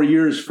 4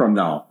 years from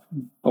now.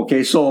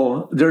 Okay,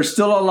 so there's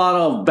still a lot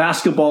of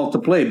basketball to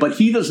play, but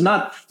he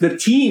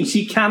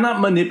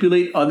cannot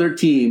manipulate other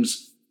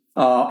teams,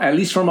 at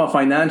least from a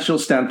financial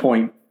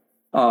standpoint,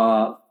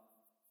 to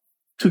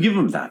give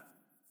him that.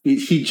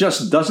 He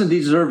just doesn't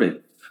deserve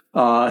it.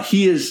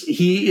 He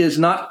is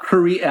not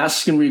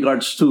Curry-esque in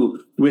regards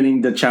to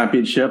winning the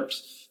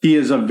championships.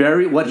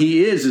 What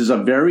he is a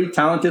very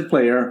talented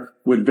player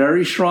with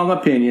very strong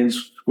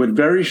opinions, with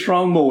very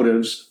strong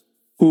motives,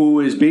 who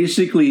is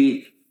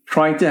basically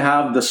trying to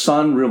have the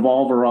sun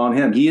revolve around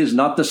him. He is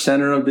not the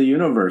center of the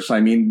universe. I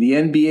mean, the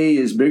NBA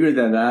is bigger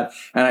than that.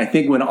 And I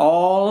think when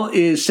all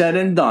is said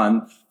and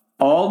done,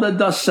 all the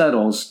dust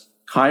settles,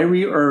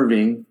 Kyrie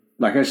Irving,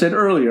 like I said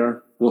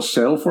earlier, will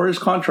settle for his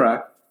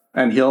contract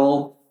and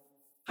he'll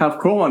have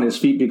Crow on his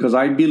feet, because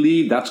I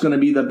believe that's going to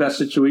be the best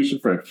situation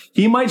for him.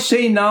 He might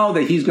say now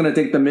that he's going to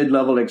take the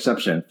mid-level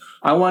exception.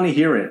 I want to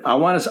hear it. I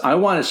want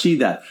to see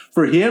that.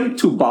 For him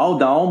to bow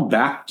down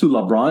back to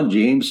LeBron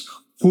James,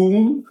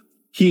 whom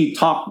he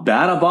talked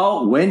bad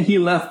about when he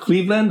left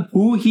Cleveland,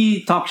 who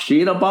he talked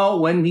shit about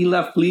when he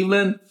left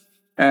Cleveland,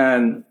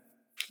 and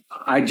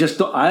I just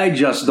don't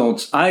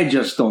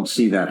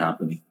see that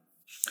happening.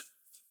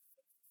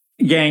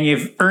 Gang,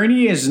 if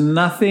Ernie is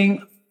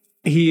nothing,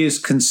 he is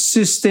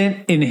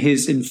consistent in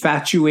his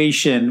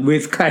infatuation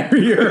with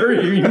Kyrie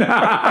Irving.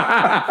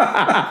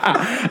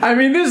 I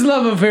mean, this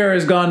love affair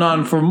has gone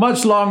on for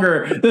much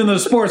longer than the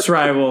Sports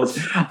Rivals.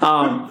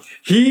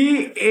 He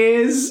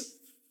is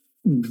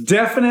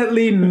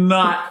definitely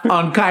not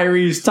on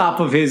Kyrie's top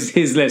of his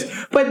list.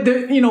 But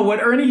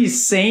what Ernie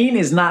is saying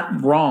is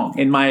not wrong,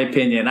 in my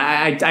opinion.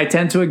 I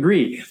tend to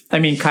agree. I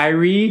mean,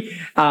 Kyrie,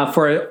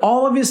 for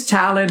all of his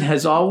talent,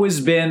 has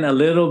always been a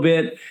little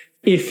bit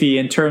iffy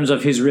in terms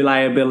of his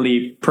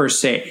reliability per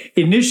se.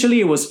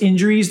 Initially, it was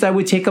injuries that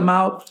would take him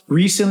out.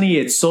 Recently,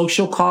 it's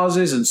social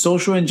causes and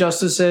social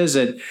injustices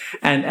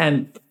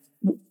and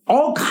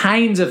all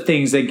kinds of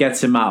things that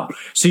gets him out.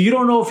 So you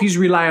don't know if he's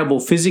reliable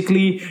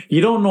physically.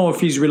 You don't know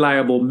if he's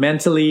reliable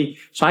mentally.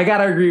 So I got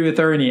to agree with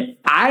Ernie.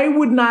 I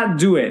would not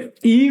do it,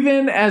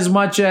 even as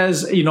much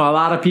as, a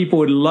lot of people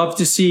would love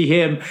to see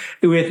him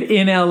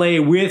in LA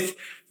with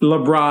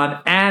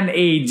LeBron and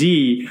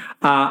AD.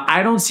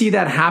 I don't see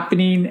that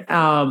happening.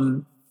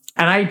 And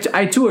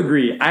I too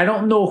agree. I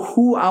don't know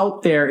who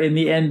out there in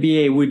the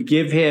NBA would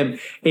give him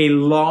a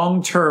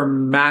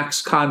long-term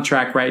max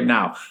contract right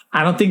now.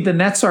 I don't think the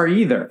Nets are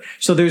either.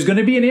 So there's going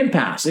to be an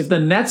impasse. If the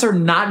Nets are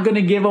not going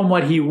to give him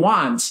what he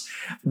wants,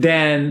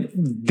 then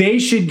they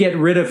should get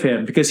rid of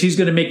him, because he's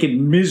going to make it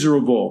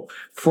miserable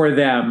for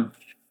them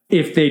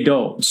if they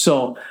don't.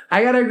 So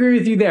I got to agree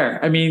with you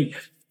there. I mean,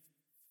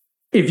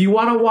 if you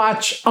want to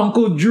watch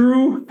Uncle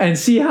Drew and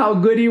see how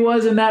good he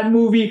was in that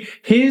movie,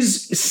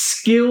 his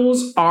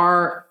skills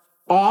are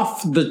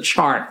off the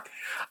chart.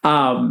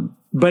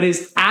 But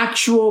his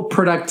actual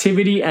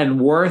productivity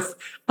and worth,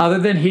 other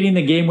than hitting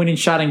the game-winning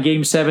shot in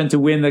Game 7 to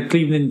win the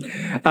Cleveland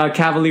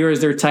Cavaliers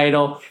their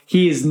title,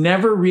 he has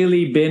never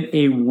really been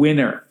a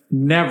winner.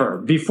 Never.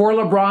 Before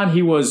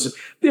LeBron,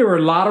 there were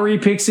lottery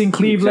picks in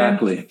Cleveland.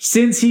 Exactly.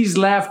 Since he's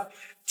left,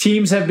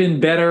 teams have been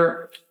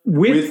better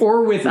with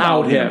or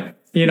without him.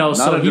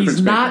 So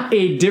he's not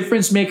a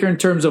difference maker in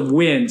terms of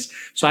wins.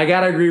 So I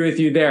got to agree with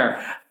you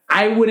there.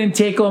 I wouldn't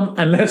take him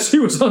unless he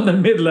was on the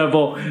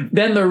mid-level.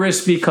 Then the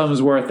risk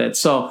becomes worth it.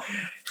 So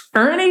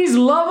Ernie's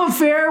love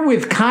affair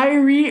with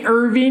Kyrie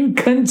Irving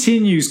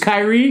continues.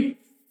 Kyrie,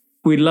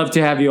 we'd love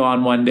to have you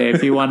on one day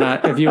if you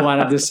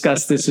wanna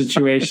discuss this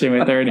situation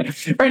with Ernie.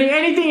 Ernie,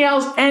 anything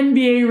else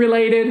NBA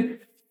related?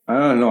 I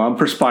don't know. I'm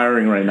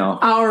perspiring right now.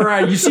 All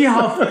right. You see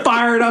how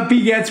fired up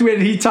he gets when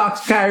he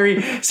talks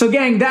Kyrie. So,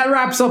 gang, that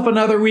wraps up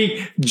another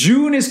week.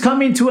 June is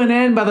coming to an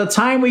end. By the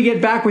time we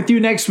get back with you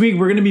next week,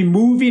 we're going to be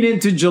moving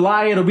into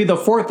July. It'll be the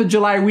 4th of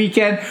July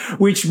weekend,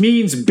 which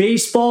means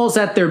baseball's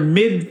at their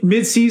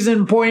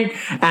mid-season point,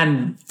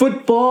 and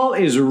football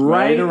is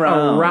right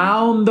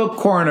around the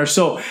corner.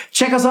 So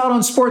check us out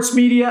on sports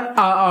media,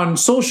 on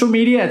social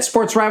media at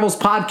Sports Rivals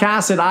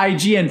Podcast at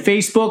IG and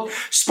Facebook,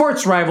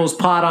 Sports Rivals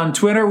Pod on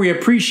Twitter. We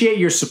appreciate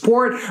your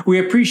support. We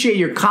appreciate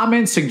your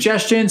comments,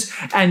 suggestions,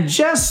 and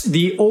just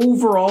the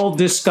overall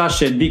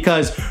discussion,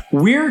 because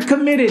we're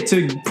committed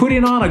to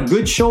putting on a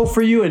good show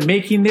for you and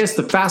making this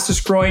the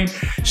fastest growing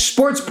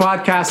sports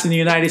podcast in the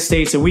United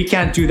States. And we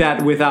can't do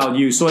that without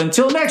you. So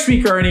until next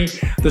week, Ernie,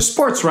 the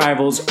Sports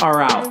Rivals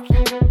are out.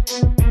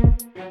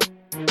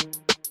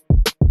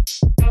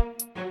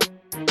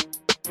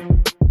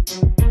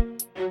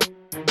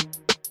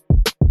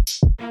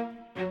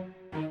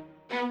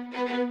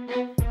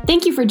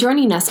 Thank you for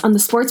joining us on the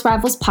Sports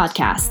Rivals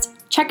Podcast.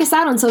 Check us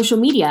out on social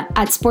media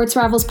at Sports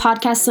Rivals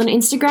Podcast on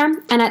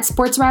Instagram and at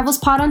Sports Rivals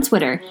Pod on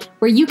Twitter,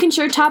 where you can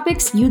share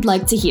topics you'd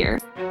like to hear.